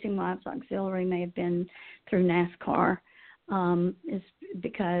the Racing Wives Auxiliary may have been through NASCAR, is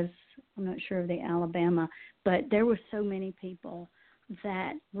because I'm not sure of the Alabama, but there were so many people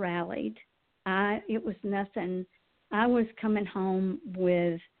that rallied. It was nothing. I was coming home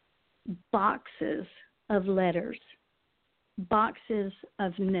with boxes of letters, boxes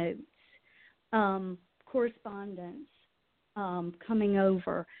of notes, correspondence coming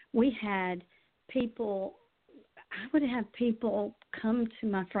over. We had people, I would have people come to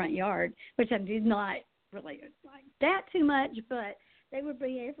my front yard, which I did not really like that too much, but they would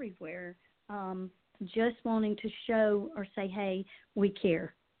be everywhere, just wanting to show or say, hey, we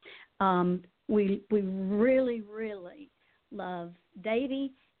care. We really, really love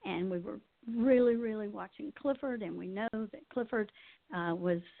Davey, and we were really, really watching Clifford, and we know that Clifford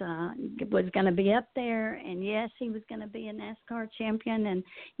was going to be up there, and yes, he was going to be a NASCAR champion, and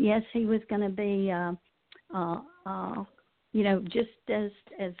yes, he was going to be, just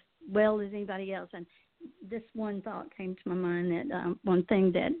as well as anybody else. And this one thought came to my mind that one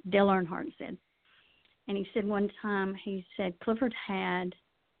thing that Dale Earnhardt said, and he said one time, he said Clifford had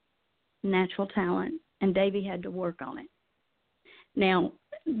natural talent, and Davey had to work on it. Now,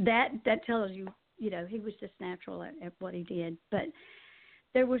 that tells you, he was just natural at what he did. But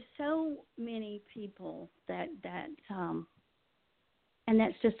there were so many people that and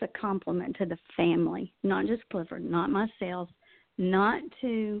that's just a compliment to the family, not just Clifford, not myself,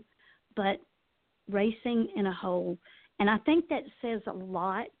 but racing in a whole. And I think that says a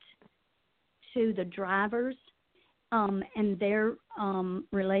lot to the drivers and their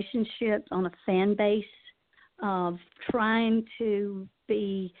relationships on a fan base of trying to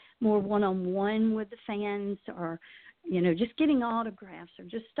be more one-on-one with the fans, or, just getting autographs, or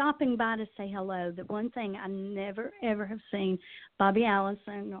just stopping by to say hello. The one thing I never, ever have seen Bobby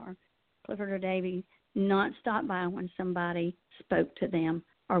Allison or Clifford or Davey not stop by when somebody spoke to them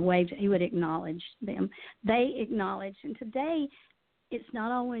or waved. He would acknowledge them. They acknowledge, and today it's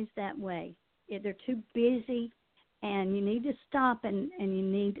not always that way. They're too busy, and you need to stop, and you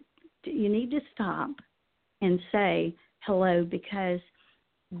need to stop and say hello, because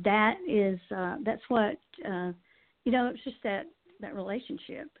that's what it's just that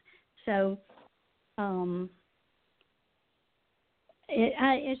relationship. So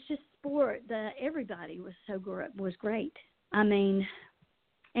it's just sport. Everybody was great. I mean,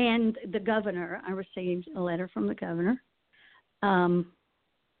 and the governor, I received a letter from the governor.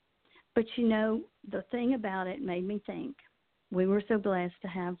 But the thing about it made me think. We were so blessed to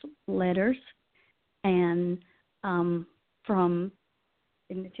have letters and from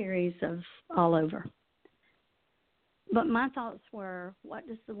dignitaries of all over. But my thoughts were, what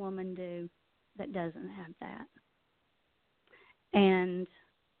does the woman do that doesn't have that? And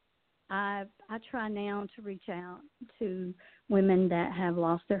I try now to reach out to women that have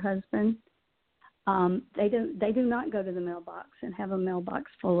lost their husband. They do not go to the mailbox and have a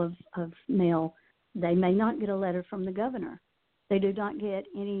mailbox full of mail. They may not get a letter from the governor. They do not get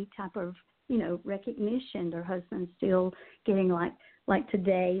any type of recognition. Their husband's still getting like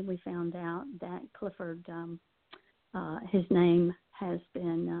today we found out that Clifford, his name has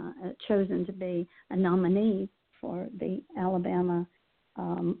been chosen to be a nominee for the Alabama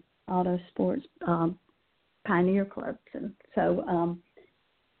Auto Sports Pioneer Club. So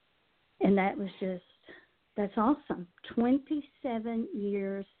and that's awesome. 27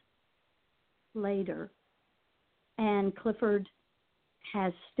 years later, and Clifford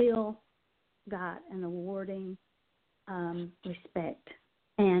has still got an awarding respect,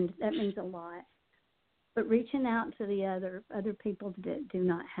 and that means a lot. But reaching out to the other people that do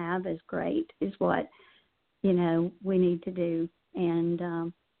not have as great is what we need to do, and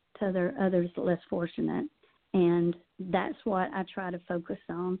to others less fortunate, and that's what I try to focus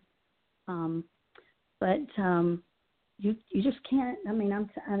on. But you just can't. I mean,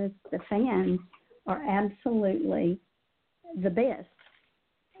 the fans are absolutely the best,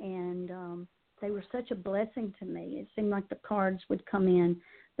 and they were such a blessing to me. It seemed like the cards would come in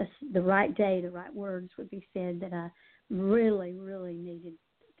the right day, the right words would be said that I really, really needed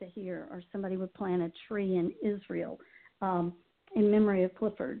to hear, or somebody would plant a tree in Israel in memory of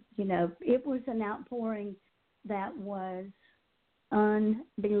Clifford. You know, it was an outpouring that was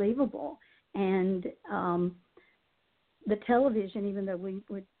unbelievable. And the television, even though we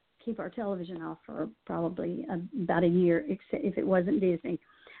would keep our television off for probably about a year, except if it wasn't Disney,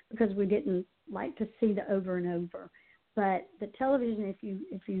 because we didn't like to see the over and over. But the television,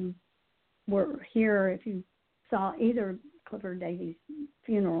 if you were here, if you saw either Clifford or Davy's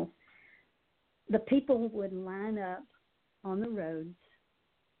funerals, the people would line up on the roads,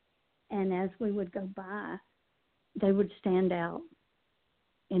 and as we would go by, they would stand out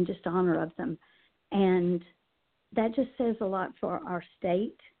in just honor of them. And that just says a lot for our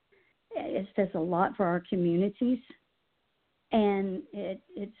state. It says a lot for our communities. And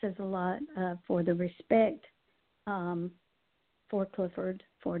it says a lot for the respect for Clifford,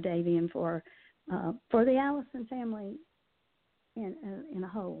 for Davy, and for the Allison family in a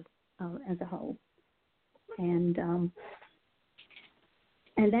whole, as a whole. And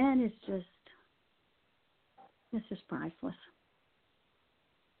that is just priceless.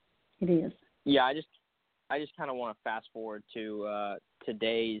 It is. Yeah, I just kind of want to fast forward to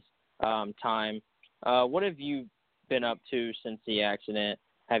today's time. What have you been up to since the accident?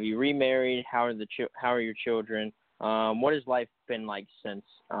 Have you remarried? How are your children? What has life been like since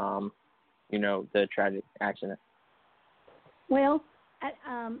the tragic accident? Well,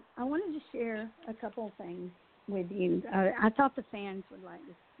 I wanted to share a couple of things with you. I thought the fans would like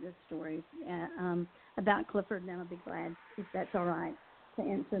this story about Clifford, and I'll be glad if that's all right to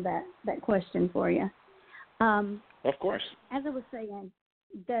answer that question for you. Of course. As I was saying,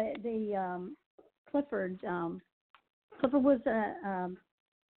 the Clifford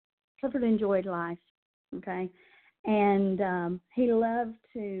enjoyed life, okay, and he loved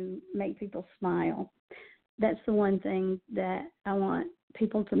to make people smile. That's the one thing that I want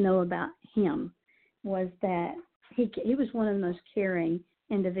people to know about him, was that he was one of the most caring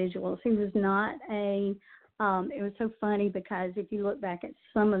individuals. He was not it was so funny because if you look back at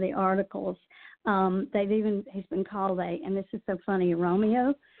some of the articles, he's been called and this is so funny,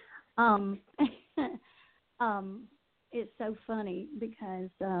 Romeo. It's so funny because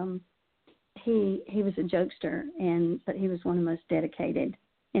he was a jokester, but he was one of the most dedicated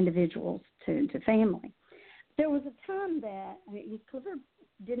individuals to family. There was a time that Clifford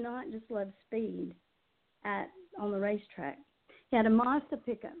did not just love speed on the racetrack. He had a Mazda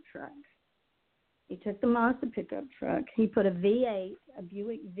pickup truck. He took the Mazda pickup truck. He put a Buick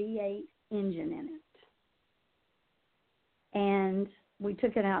V8 engine in it. And we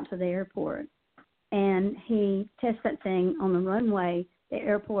took it out to the airport. And he tested that thing on the runway, the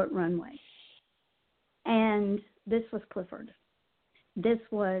airport runway. And this was Clifford. This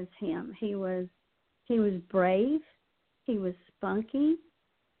was him. He was brave. He was spunky.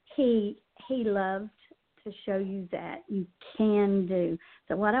 He loved to show you that you can do.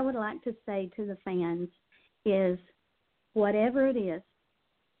 So what I would like to say to the fans is, whatever it is,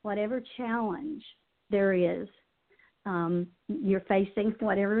 whatever challenge there is you're facing,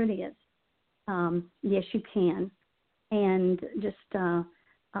 whatever it is, yes, you can. And just, that's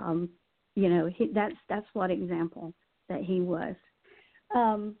what example that he was.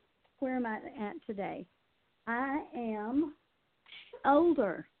 Where am I at today? I am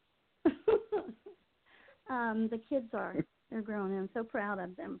older. The kids they're grown. I'm so proud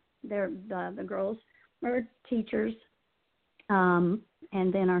of them. The girls are teachers, and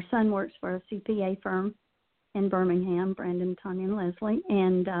then our son works for a CPA firm in Birmingham, Brandon, Tanya, and Leslie,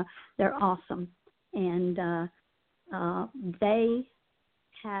 and they're awesome. And I'm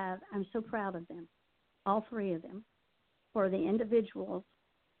so proud of them, all three of them, for the individuals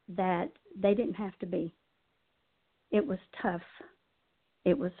that they didn't have to be. It was tough.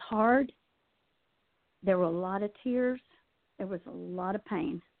 It was hard. There were a lot of tears. There was a lot of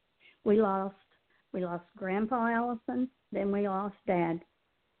pain. We lost Grandpa Allison, then we lost Dad.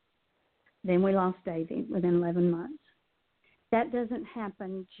 Then we lost Davy within 11 months. That doesn't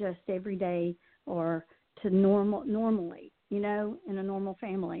happen just every day or to normally, in a normal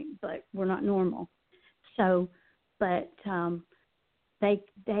family, but we're not normal. So, but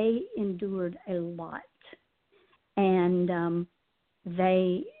they endured a lot, and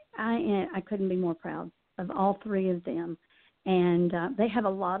I couldn't be more proud of all three of them. And they have a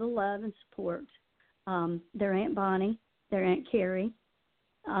lot of love and support. Their Aunt Bonnie, their Aunt Carrie,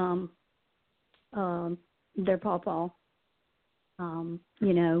 their pawpaw,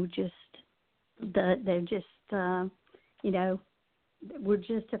 we're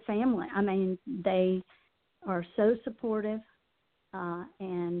just a family. I mean, they are so supportive,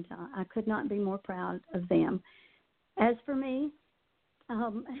 and I could not be more proud of them. As for me,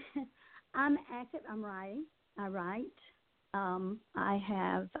 I'm active. I'm writing. I write. I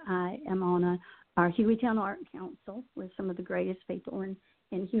am on our Hueytown Art Council with some of the greatest people in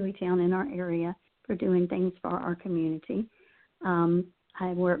Hueytown in our area for doing things for our community.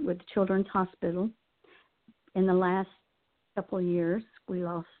 I work with the Children's Hospital. In the last couple of years, we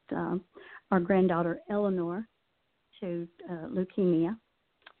lost our granddaughter Eleanor to leukemia.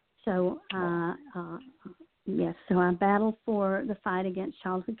 So, yes, so I battle for the fight against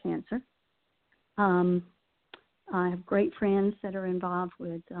childhood cancer. I have great friends that are involved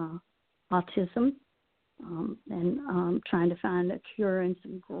with autism and trying to find a cure and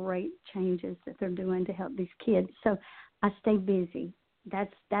some great changes that they're doing to help these kids. So I stay busy.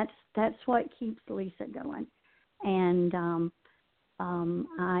 That's what keeps Lisa going. And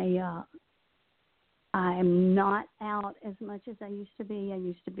I'm not out as much as I used to be. I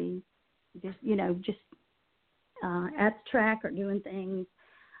used to be just at the track or doing things.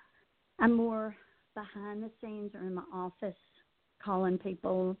 I'm more behind the scenes or in my office calling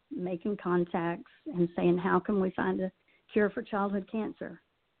people, making contacts, and saying, how can we find a cure for childhood cancer?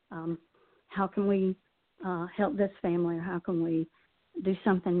 How can we help this family, or how can we do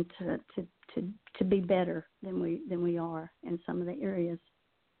something to be better than we are in some of the areas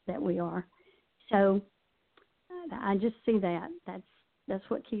that we are? So I just see that. That's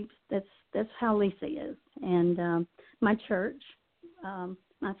what keeps. That's how Lisa is. And my church,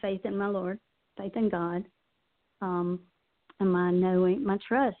 my faith in my Lord, faith in God, and my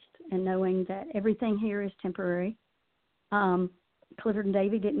trust and knowing that everything here is temporary. Clifford and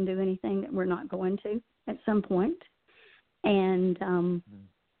Davy didn't do anything that we're not going to at some point. And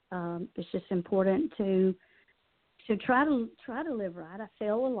it's just important to try to live right. I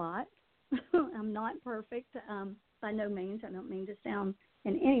fail a lot. I'm not perfect by no means. I don't mean to sound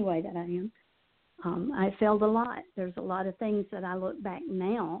in any way that I am. I failed a lot. There's a lot of things that I look back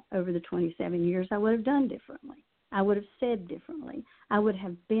now over the 27 years I would have done differently. I would have said differently. I would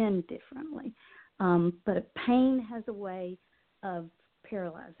have been differently. But pain has a way of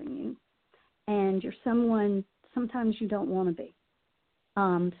paralyzing you. And you're someone sometimes you don't want to be.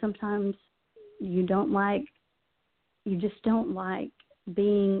 Sometimes you just don't like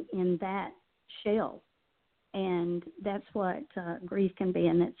being in that shell. And that's what grief can be,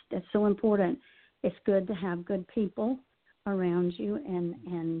 and that's so important. It's good to have good people around you, and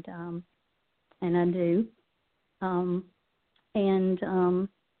I do,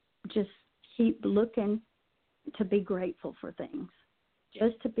 just keep looking to be grateful for things,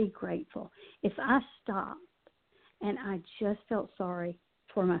 just to be grateful. If I stopped and I just felt sorry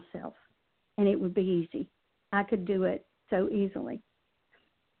for myself, and it would be easy, I could do it so easily,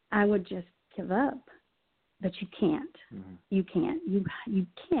 I would just give up. But you can't. Mm-hmm. You can't. You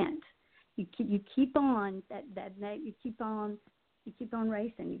can't. You keep on you keep on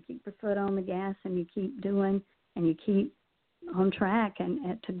racing. You keep your foot on the gas, and you keep doing, and you keep on track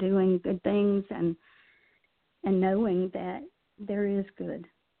and to doing good things, and knowing that there is good,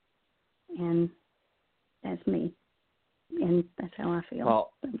 and that's me, and that's how I feel.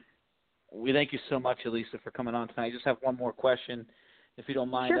 Well, we thank you so much, Elisa, for coming on tonight. I just have one more question, if you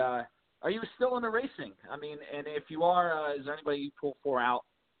don't mind. Sure. Are you still in the racing? I mean, and if you are, is there anybody you pull for out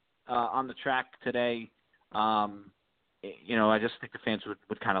on the track today? I just think the fans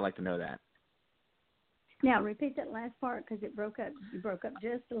would kind of like to know that. Now, repeat that last part because it broke up. You broke up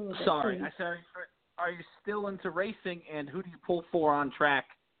just a little bit. Sorry. I said, are you still into racing, and who do you pull for on track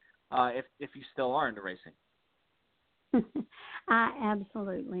if you still are into racing? I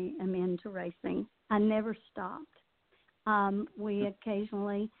absolutely am into racing. I never stopped. We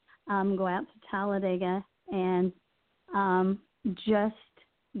occasionally go out to Talladega and just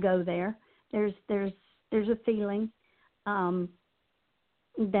go there. There's a feeling that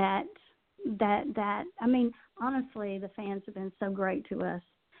I mean, honestly, the fans have been so great to us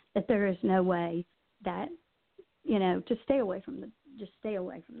that there is no way that to stay away from the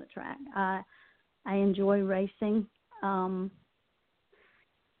track. I enjoy racing.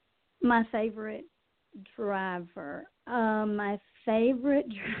 My favorite driver.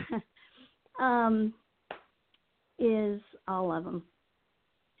 Is all of them.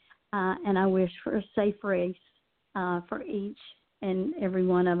 And I wish for a safe race for each and every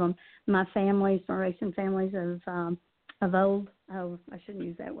one of them. My racing families of old, I shouldn't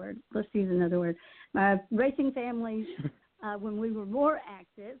use that word. Let's use another word. My racing families, when we were more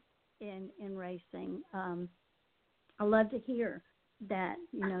active in racing, I love to hear that,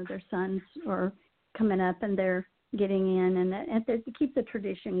 their sons are coming up and they're getting in, and to keep the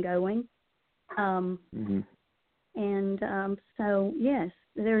tradition going. So yes,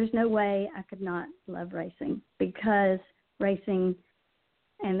 there's no way I could not love racing, because racing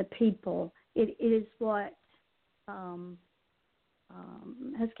and the people, it is what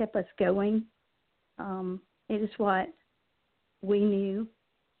has kept us going. It is what we knew.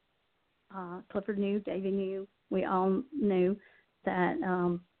 Clifford knew, Davey knew, we all knew that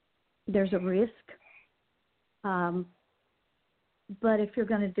there's a risk. But if you're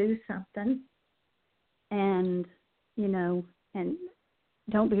going to do something, and, and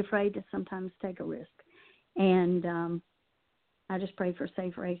don't be afraid to sometimes take a risk. And I just pray for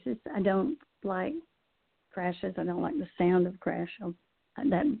safe races. I don't like crashes. I don't like the sound of crash.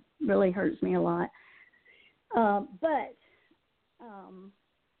 That really hurts me a lot. But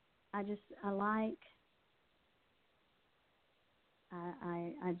I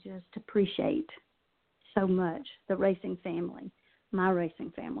just appreciate so much the racing family, my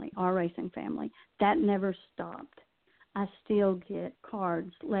racing family, our racing family. That never stopped. I still get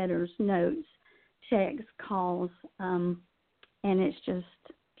cards, letters, notes, checks, calls, and it's just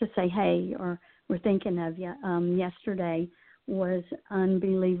to say, hey, or we're thinking of you. Yesterday was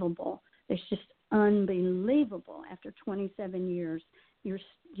unbelievable. It's just unbelievable. After 27 years, you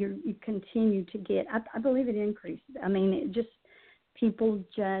continue to get. I believe it increased. I mean, it just people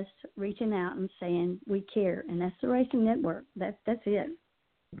just reaching out and saying we care, and that's the Racing Network. That's it.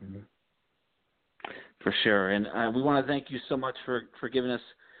 Mm-hmm. For sure, and we want to thank you so much for giving us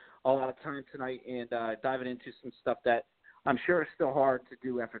a lot of time tonight and diving into some stuff that I'm sure is still hard to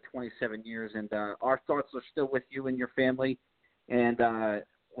do after 27 years. And our thoughts are still with you and your family, and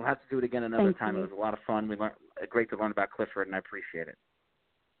we'll have to do it again another time. It was a lot of fun. We learned great to learn about Clifford, and I appreciate it.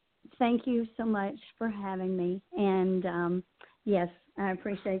 Thank you so much for having me, and yes, I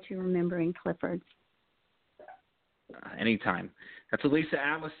appreciate you remembering Clifford. Anytime. That's Elisa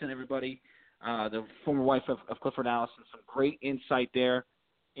Allison, everybody. The former wife of Clifford Allison. Some great insight there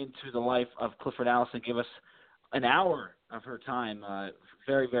into the life of Clifford Allison. Give us an hour of her time.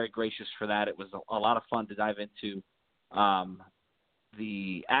 Very, very gracious for that. It was a lot of fun to dive into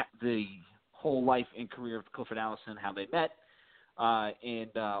the whole life and career of Clifford Allison, how they met,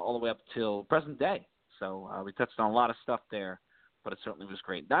 and all the way up till present day. So we touched on a lot of stuff there, but it certainly was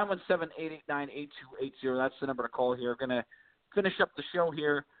great. 917-889-8280. That's the number to call here. We're going to finish up the show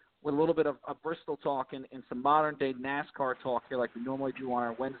here with a little bit of Bristol talk and some modern-day NASCAR talk here like we normally do on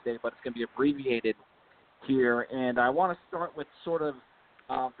our Wednesday, but it's going to be abbreviated here. And I want to start with sort of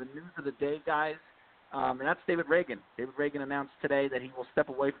the news of the day, guys, and that's David Ragan. David Ragan announced today that he will step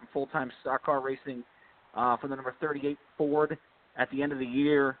away from full-time stock car racing for the number 38 Ford at the end of the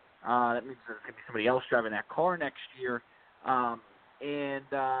year. That means there's going to be somebody else driving that car next year. And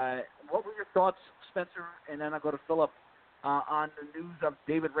what were your thoughts, Spencer? And then I'll go to Philip. On the news of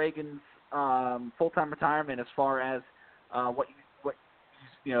David Ragan's full-time retirement, as far as what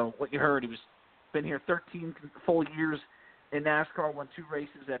you heard. He was been here 13 full years in NASCAR, won 2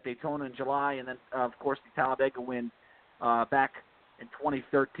 races at Daytona in July, and then of course the Talladega win back in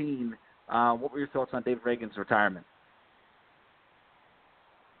 2013. What were your thoughts on David Ragan's retirement?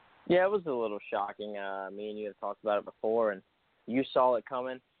 Yeah, it was a little shocking. Me and you have talked about it before, and you saw it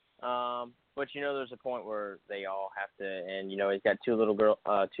coming. But there's a point where they all have to, and he's got 2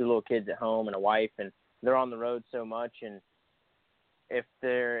 little kids at home and a wife, and they're on the road so much. And if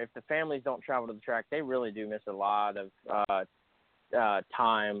the families don't travel to the track, they really do miss a lot of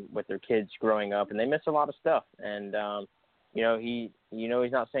time with their kids growing up, and they miss a lot of stuff. And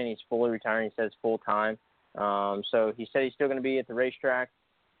he's not saying he's fully retiring. He says full time. So he said he's still going to be at the racetrack.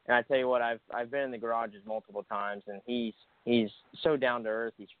 And I tell you what, I've been in the garages multiple times, and he's so down to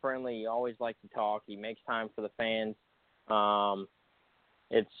earth. He's friendly. He always likes to talk. He makes time for the fans.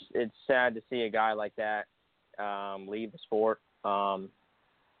 It's sad to see a guy like that leave the sport and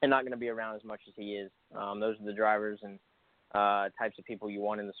not going to be around as much as he is. Those are the drivers and types of people you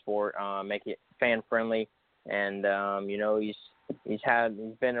want in the sport. Make it fan friendly, and he's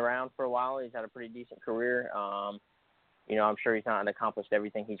been around for a while. He's had a pretty decent career. I'm sure he's not accomplished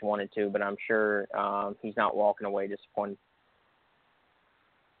everything he's wanted to, but I'm sure he's not walking away disappointed.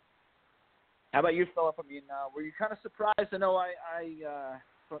 How about you, Philip? I mean, were you kind of surprised? I know I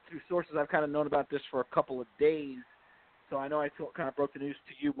through sources I've kind of known about this for a couple of days, so I know I kind of broke the news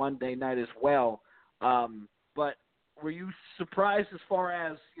to you Monday night as well. But were you surprised as far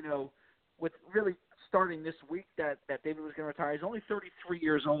as, with really starting this week that David was going to retire? He's only 33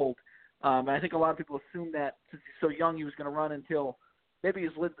 years old. And I think a lot of people assume that since he's so young, he was going to run until maybe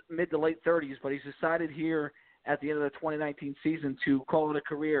his mid to late 30s, but he's decided here at the end of the 2019 season to call it a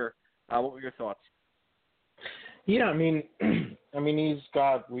career. What were your thoughts? Yeah, I mean,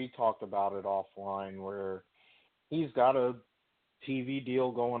 we talked about it offline where he's got a TV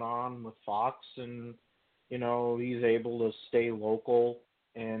deal going on with Fox, and he's able to stay local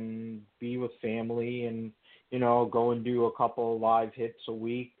and be with family, and go and do a couple of live hits a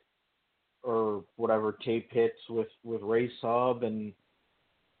week or whatever, tape hits with Race Hub, and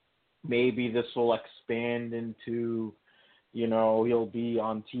maybe this will expand into he'll be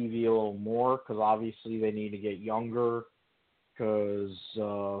on TV a little more, because obviously they need to get younger, because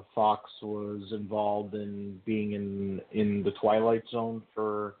Fox was involved in being in the Twilight Zone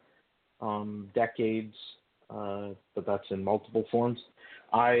for decades, but that's in multiple forms.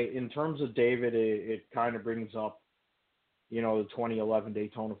 In terms of David, it kind of brings up, the 2011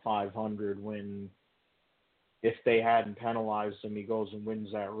 Daytona 500, when if they hadn't penalized him, he goes and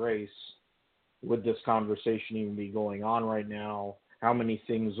wins that race. Would this conversation even be going on right now? How many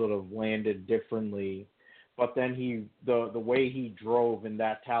things would have landed differently? But then the way he drove in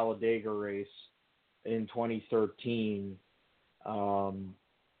that Talladega race in 2013,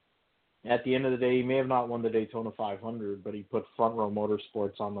 at the end of the day, he may have not won the Daytona 500, but he put Front Row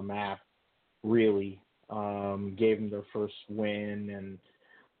Motorsports on the map, really. Gave them their first win, and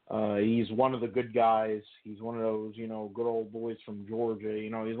he's one of the good guys. He's one of those, good old boys from Georgia.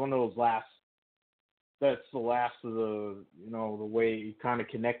 He's one of those that's the last of the, the way kind of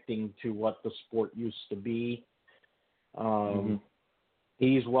connecting to what the sport used to be.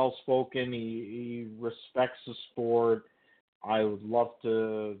 He's well-spoken. He respects the sport. I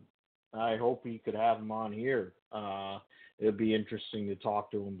hope he could have him on here. It'd be interesting to talk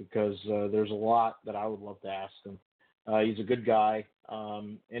to him, because there's a lot that I would love to ask him. He's a good guy.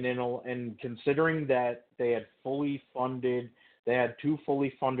 And considering that they had two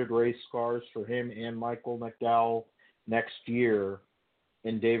fully funded race cars for him and Michael McDowell next year,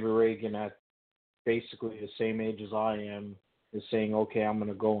 and David Reagan at basically the same age as I am is saying, okay, I'm going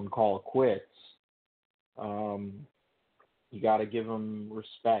to go and call it quits. You got to give him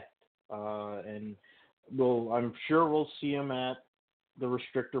respect. And I'm sure we'll see him at the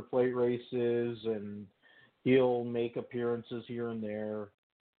restrictor plate races, and he'll make appearances here and there.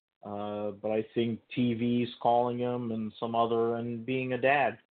 But I think TV's calling him, and being a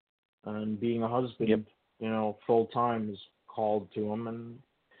dad and being a husband, full time is called to him,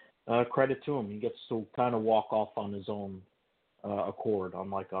 and credit to him. He gets to kind of walk off on his own accord,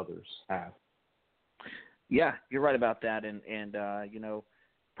 unlike others have. Yeah, you're right about that. And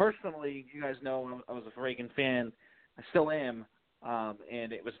personally, you guys know I was a Reagan fan. I still am.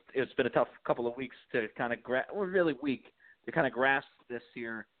 And it's been a tough couple of weeks to kind of grasp this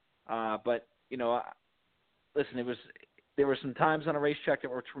here. But listen, there were some times on a racetrack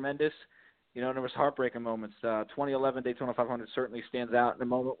that were tremendous. And there was heartbreaking moments. 2011 Daytona 500 certainly stands out in the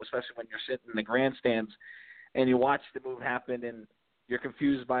moment, especially when you're sitting in the grandstands and you watch the move happen, and you're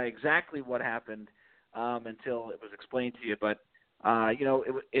confused by exactly what happened until it was explained to you. But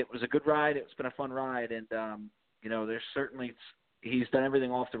it was a good ride. It's been a fun ride, and there's certainly he's done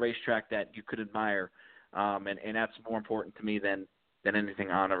everything off the racetrack that you could admire, and that's more important to me than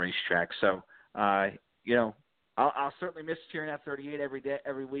anything on a racetrack. So I'll certainly miss cheering at 38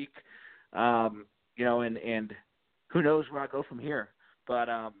 every week, and who knows where I go from here. But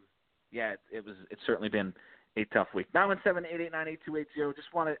it's certainly been a tough week. 917-889-8280.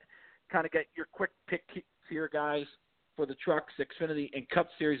 Just want to kind of get your quick pick here, guys, for the Trucks, XFINITY, and Cup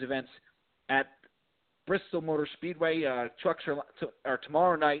Series events at Bristol Motor Speedway. Trucks are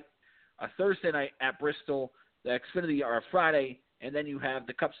tomorrow night, Thursday night at Bristol. The XFINITY are Friday, and then you have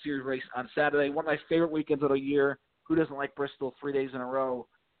the Cup Series race on Saturday. One of my favorite weekends of the year. Who doesn't like Bristol 3 days in a row?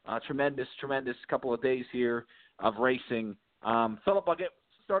 Tremendous couple of days here of racing. Philip, I'll get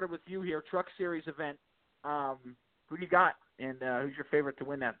started with you here. Truck Series event. Who do you got, and who's your favorite to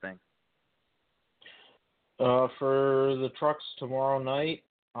win that thing? For the Trucks tomorrow night,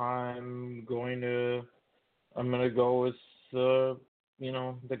 I'm going to go with the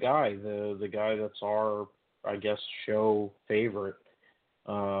guy that's our, I guess, show favorite.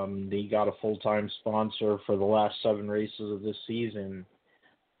 He got a full-time sponsor for the last 7 races of this season.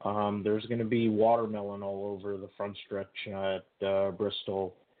 There's going to be watermelon all over the front stretch at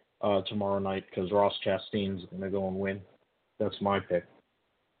Bristol tomorrow night, because Ross Chastain's going to go and win. That's my pick.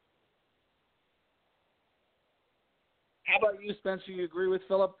 How about you, Spencer? You agree with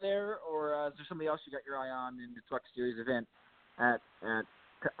Philip there, or is there somebody else you got your eye on in the Truck Series event at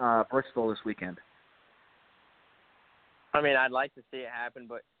Bristol this weekend? I mean, I'd like to see it happen,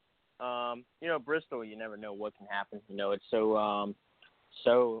 but Bristol, you never know what can happen. It's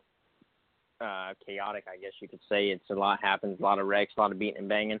so chaotic, I guess you could say. It's a lot happens, a lot of wrecks, a lot of beating and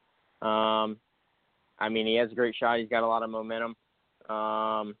banging. I mean, he has a great shot. He's got a lot of momentum.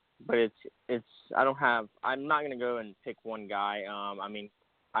 but I'm not going to go and pick one guy. I mean,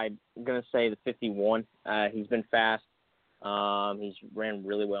 I'm going to say the 51. He's been fast. He's ran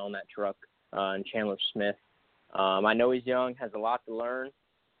really well in that truck, and Chandler Smith. I know he's young, has a lot to learn,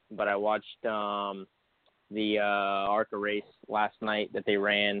 but I watched the ARCA race last night that they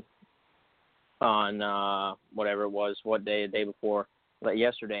ran on whatever it was, what day, the day before,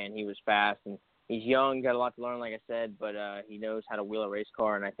 yesterday, and he was fast. And he's young, got a lot to learn, like I said, but he knows how to wheel a race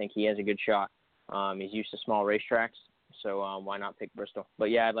car, and I think he has a good shot. He's used to small racetracks, so why not pick Bristol?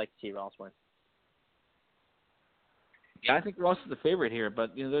 But, yeah, I'd like to see Ross win. Yeah, I think Ross is the favorite here,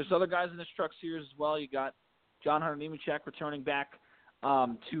 but there's other guys in this truck series as well. You got John Hunter Nemechek returning back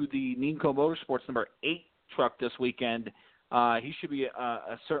to the Nimco Motorsports number 8 truck this weekend. He should be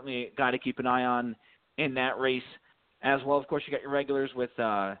certainly a guy to keep an eye on in that race as well. Of course, you got your regulars with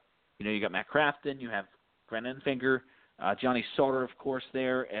you got Matt Crafton, you have Brent Enfinger, Johnny Sauter, of course,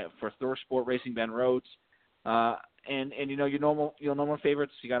 there for Thor Sport Racing, Ben Rhodes, and your normal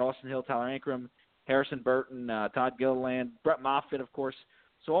favorites. You got Austin Hill, Tyler Ankrum, Harrison Burton, Todd Gilliland, Brett Moffitt, of course.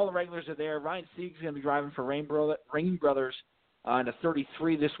 So all the regulars are there. Ryan Sieg's going to be driving for Rain Brothers in the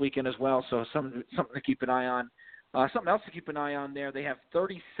 33 this weekend as well, so something to keep an eye on. Something else to keep an eye on there, they have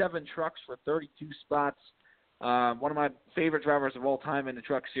 37 trucks for 32 spots. One of my favorite drivers of all time in the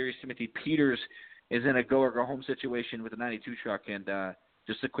truck series, Timothy Peters, is in a go-or-go-home situation with a 92 truck, and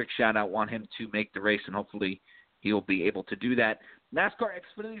just a quick shout-out, want him to make the race, and hopefully he'll be able to do that. NASCAR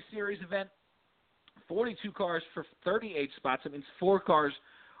Xfinity Series event, 42 cars for 38 spots. That means 4 cars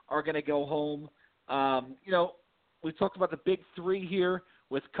are going to go home. We talked about the big 3 here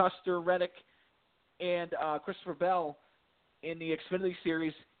with Custer, Reddick, and Christopher Bell in the Xfinity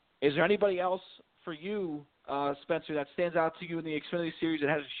Series. Is there anybody else for you, Spencer, that stands out to you in the Xfinity Series that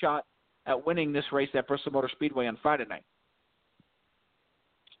has a shot at winning this race at Bristol Motor Speedway on Friday night?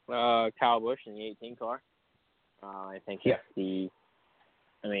 Kyle Busch in the 18 car. I think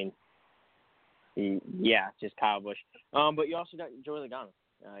just Kyle Busch. But you also got Joey Logano.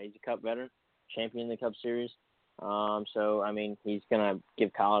 He's a Cup veteran, champion in the Cup Series. So, I mean, he's going to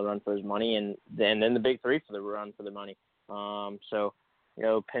give Kyle a run for his money, and then the big 3 for the run for the money. So,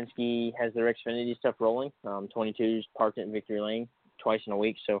 Penske has their Xfinity stuff rolling. 22's parked in Victory Lane twice in a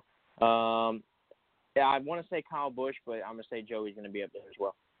week. So, I want to say Kyle Busch, but I'm going to say Joey's going to be up there as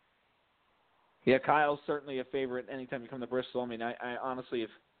well. Yeah, Kyle's certainly a favorite anytime you come to Bristol. I mean, I honestly,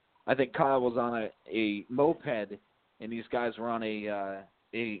 I think Kyle was on a moped, and these guys were on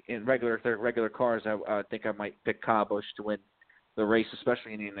in regular cars, I think I might pick Kyle Busch to win the race,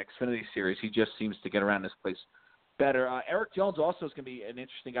 especially in the Xfinity Series. He just seems to get around this place better. Eric Jones also is going to be an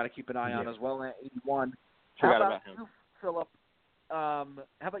interesting guy to keep an eye on as well at 81. Forgot about him. Philip? How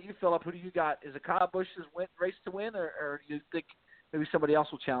about you, Philip? Who do you got? Is it Kyle Busch's race to win, or do you think maybe somebody else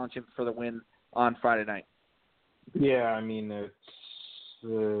will challenge him for the win on Friday night? Yeah, I mean,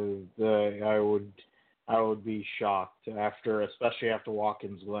 I would be shocked especially after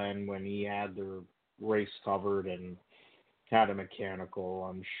Watkins Glen, when he had the race covered and had a mechanical.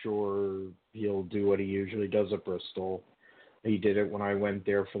 I'm sure he'll do what he usually does at Bristol. He did it when I went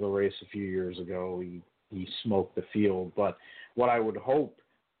there for the race a few years ago. He smoked the field. But what I would hope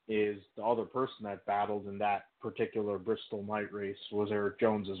is the other person that battled in that particular Bristol night race was Eric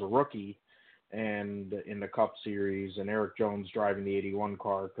Jones as a rookie, and in the Cup Series, and Eric Jones driving the 81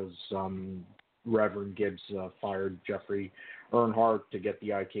 car because Reverend Gibbs fired Jeffrey Earnhardt to get the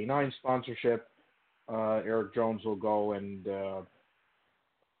IK9 sponsorship. Eric Jones will go and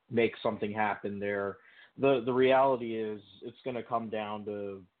make something happen there. The reality is it's going to come down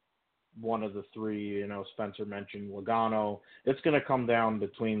to one of the 3. Spencer mentioned Logano. It's going to come down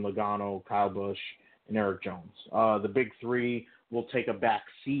between Logano, Kyle Busch, and Eric Jones. The big 3 will take a back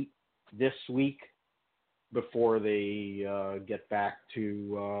seat this week before they get back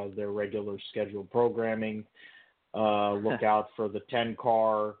to their regular scheduled programming. Look out for the 10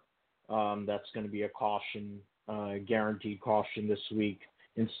 car. That's going to be a caution, guaranteed caution this week.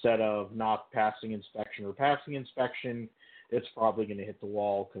 Instead of not passing inspection or passing inspection, it's probably going to hit the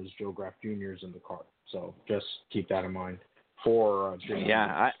wall because Joe Graff Jr. is in the car. So just keep that in mind for Jim.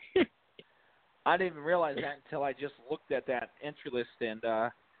 Yeah, I didn't even realize that until I just looked at that entry list, and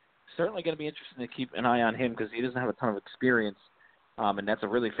certainly going to be interesting to keep an eye on him because he doesn't have a ton of experience, and that's a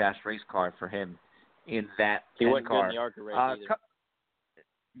really fast race car for him in that he wasn't car. Good in the ARCA race either.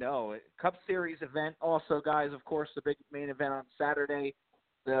 Cup Series event also, guys, of course, the big main event on Saturday,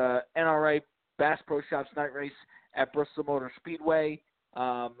 the NRA Bass Pro Shops night race at Bristol Motor Speedway.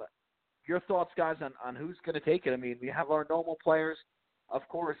 Your thoughts, guys, on who's going to take it? I mean, we have our normal players, of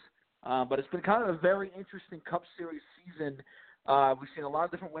course, but it's been kind of a very interesting Cup Series season We've seen a lot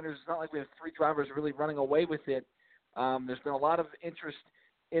of different winners. It's not like we have 3 drivers really running away with it. There's been a lot of interest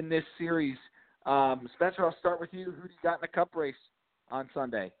in this series. Spencer, I'll start with you. Who do you got in the Cup race on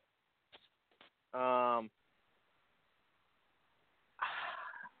Sunday? I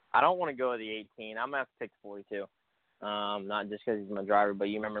don't want to go with the 18. I'm going to have to pick the 42. Not just because he's my driver, but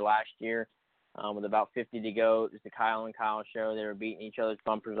you remember last year with about 50 to go, it was the Kyle and Kyle show. They were beating each other's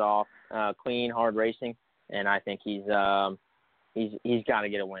bumpers off, clean, hard racing, and I think he's got to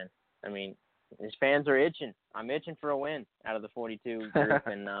get a win. I mean, his fans are itching. I'm itching for a win out of the 42 group,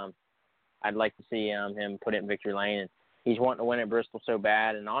 and I'd like to see him put it in victory lane. And he's wanting to win at Bristol so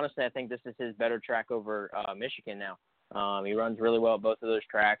bad, and honestly, I think this is his better track over Michigan now. He runs really well at both of those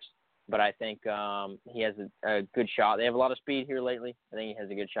tracks, but I think he has a good shot. They have a lot of speed here lately. I think he has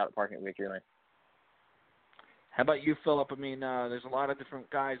a good shot at parking at victory lane. How about you, Philip? I mean, there's a lot of different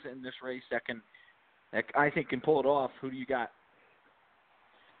guys in this race that I think can pull it off. Who do you got?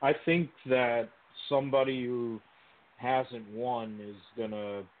 I think that somebody who hasn't won is going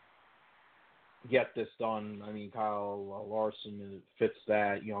to get this done. I mean, Kyle Larson fits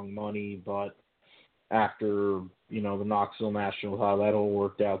that, young money, but after, the Knoxville Nationals, how that all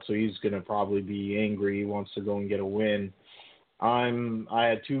worked out, so he's going to probably be angry. He wants to go and get a win. I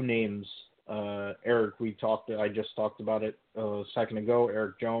had 2 names. Eric, I just talked about it a second ago,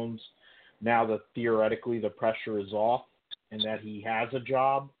 Eric Jones. Now that theoretically the pressure is off and that he has a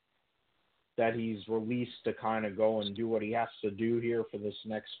job, that he's released to kind of go and do what he has to do here for this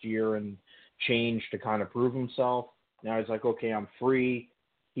next year and change to kind of prove himself. Now he's like, okay, I'm free.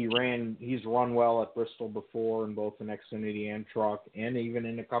 He's run well at Bristol before in both an Xfinity and truck and even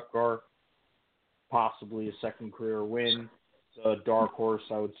in a Cup car, possibly a second career win. The dark horse,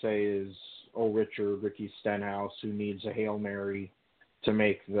 I would say, is Ricky Stenhouse, who needs a Hail Mary to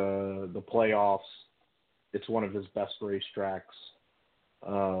make the playoffs. It's one of his best racetracks.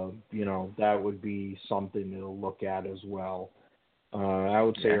 That would be something to look at as well. I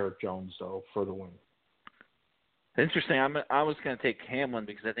would say Eric Jones, though, for the win. Interesting. I was going to take Hamlin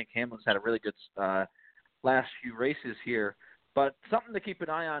because I think Hamlin's had a really good last few races here. But something to keep an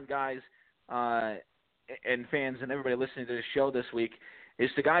eye on, guys, and fans and everybody listening to the show this week, is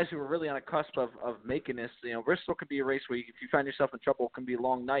the guys who are really on a cusp of making this. Bristol could be a race where if you find yourself in trouble, it can be a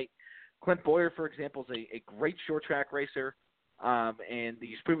long night. Clint Boyer, for example, is a great short track racer, and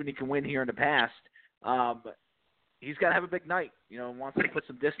he's proven he can win here in the past. He's got to have a big night. Wants to put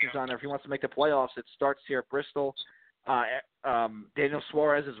some distance on there. If he wants to make the playoffs, it starts here at Bristol. Daniel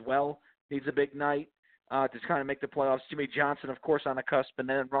Suarez as well needs a big night to kind of make the playoffs. Jimmy Johnson, of course, on the cusp, and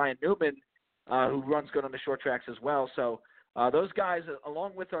then Ryan Newman, who runs good on the short tracks as well. So those guys,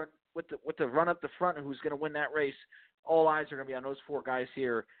 along with the run up the front, who's going to win that race, all eyes are going to be on those 4 guys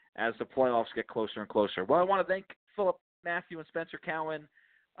here as the playoffs get closer and closer. Well, I want to thank Philip, Matthew, and Spencer Cowan.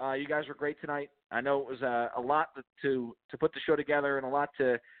 You guys were great tonight. I know it was a lot to put the show together and a lot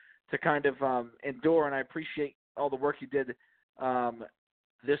to kind of endure, and I appreciate all the work you did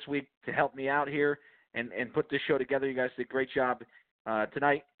this week to help me out here and put this show together. You guys did a great job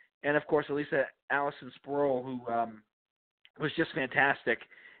tonight. And, of course, Elisa Allison Sporule, who was just fantastic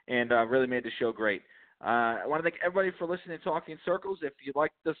and really made the show great. I want to thank everybody for listening to Talking Circles. If you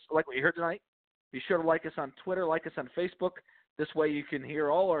like what you heard tonight, be sure to like us on Twitter, like us on Facebook. This way you can hear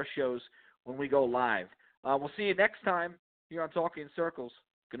all our shows when we go live. We'll see you next time here on Talking Circles.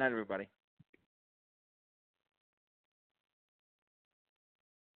 Good night, everybody.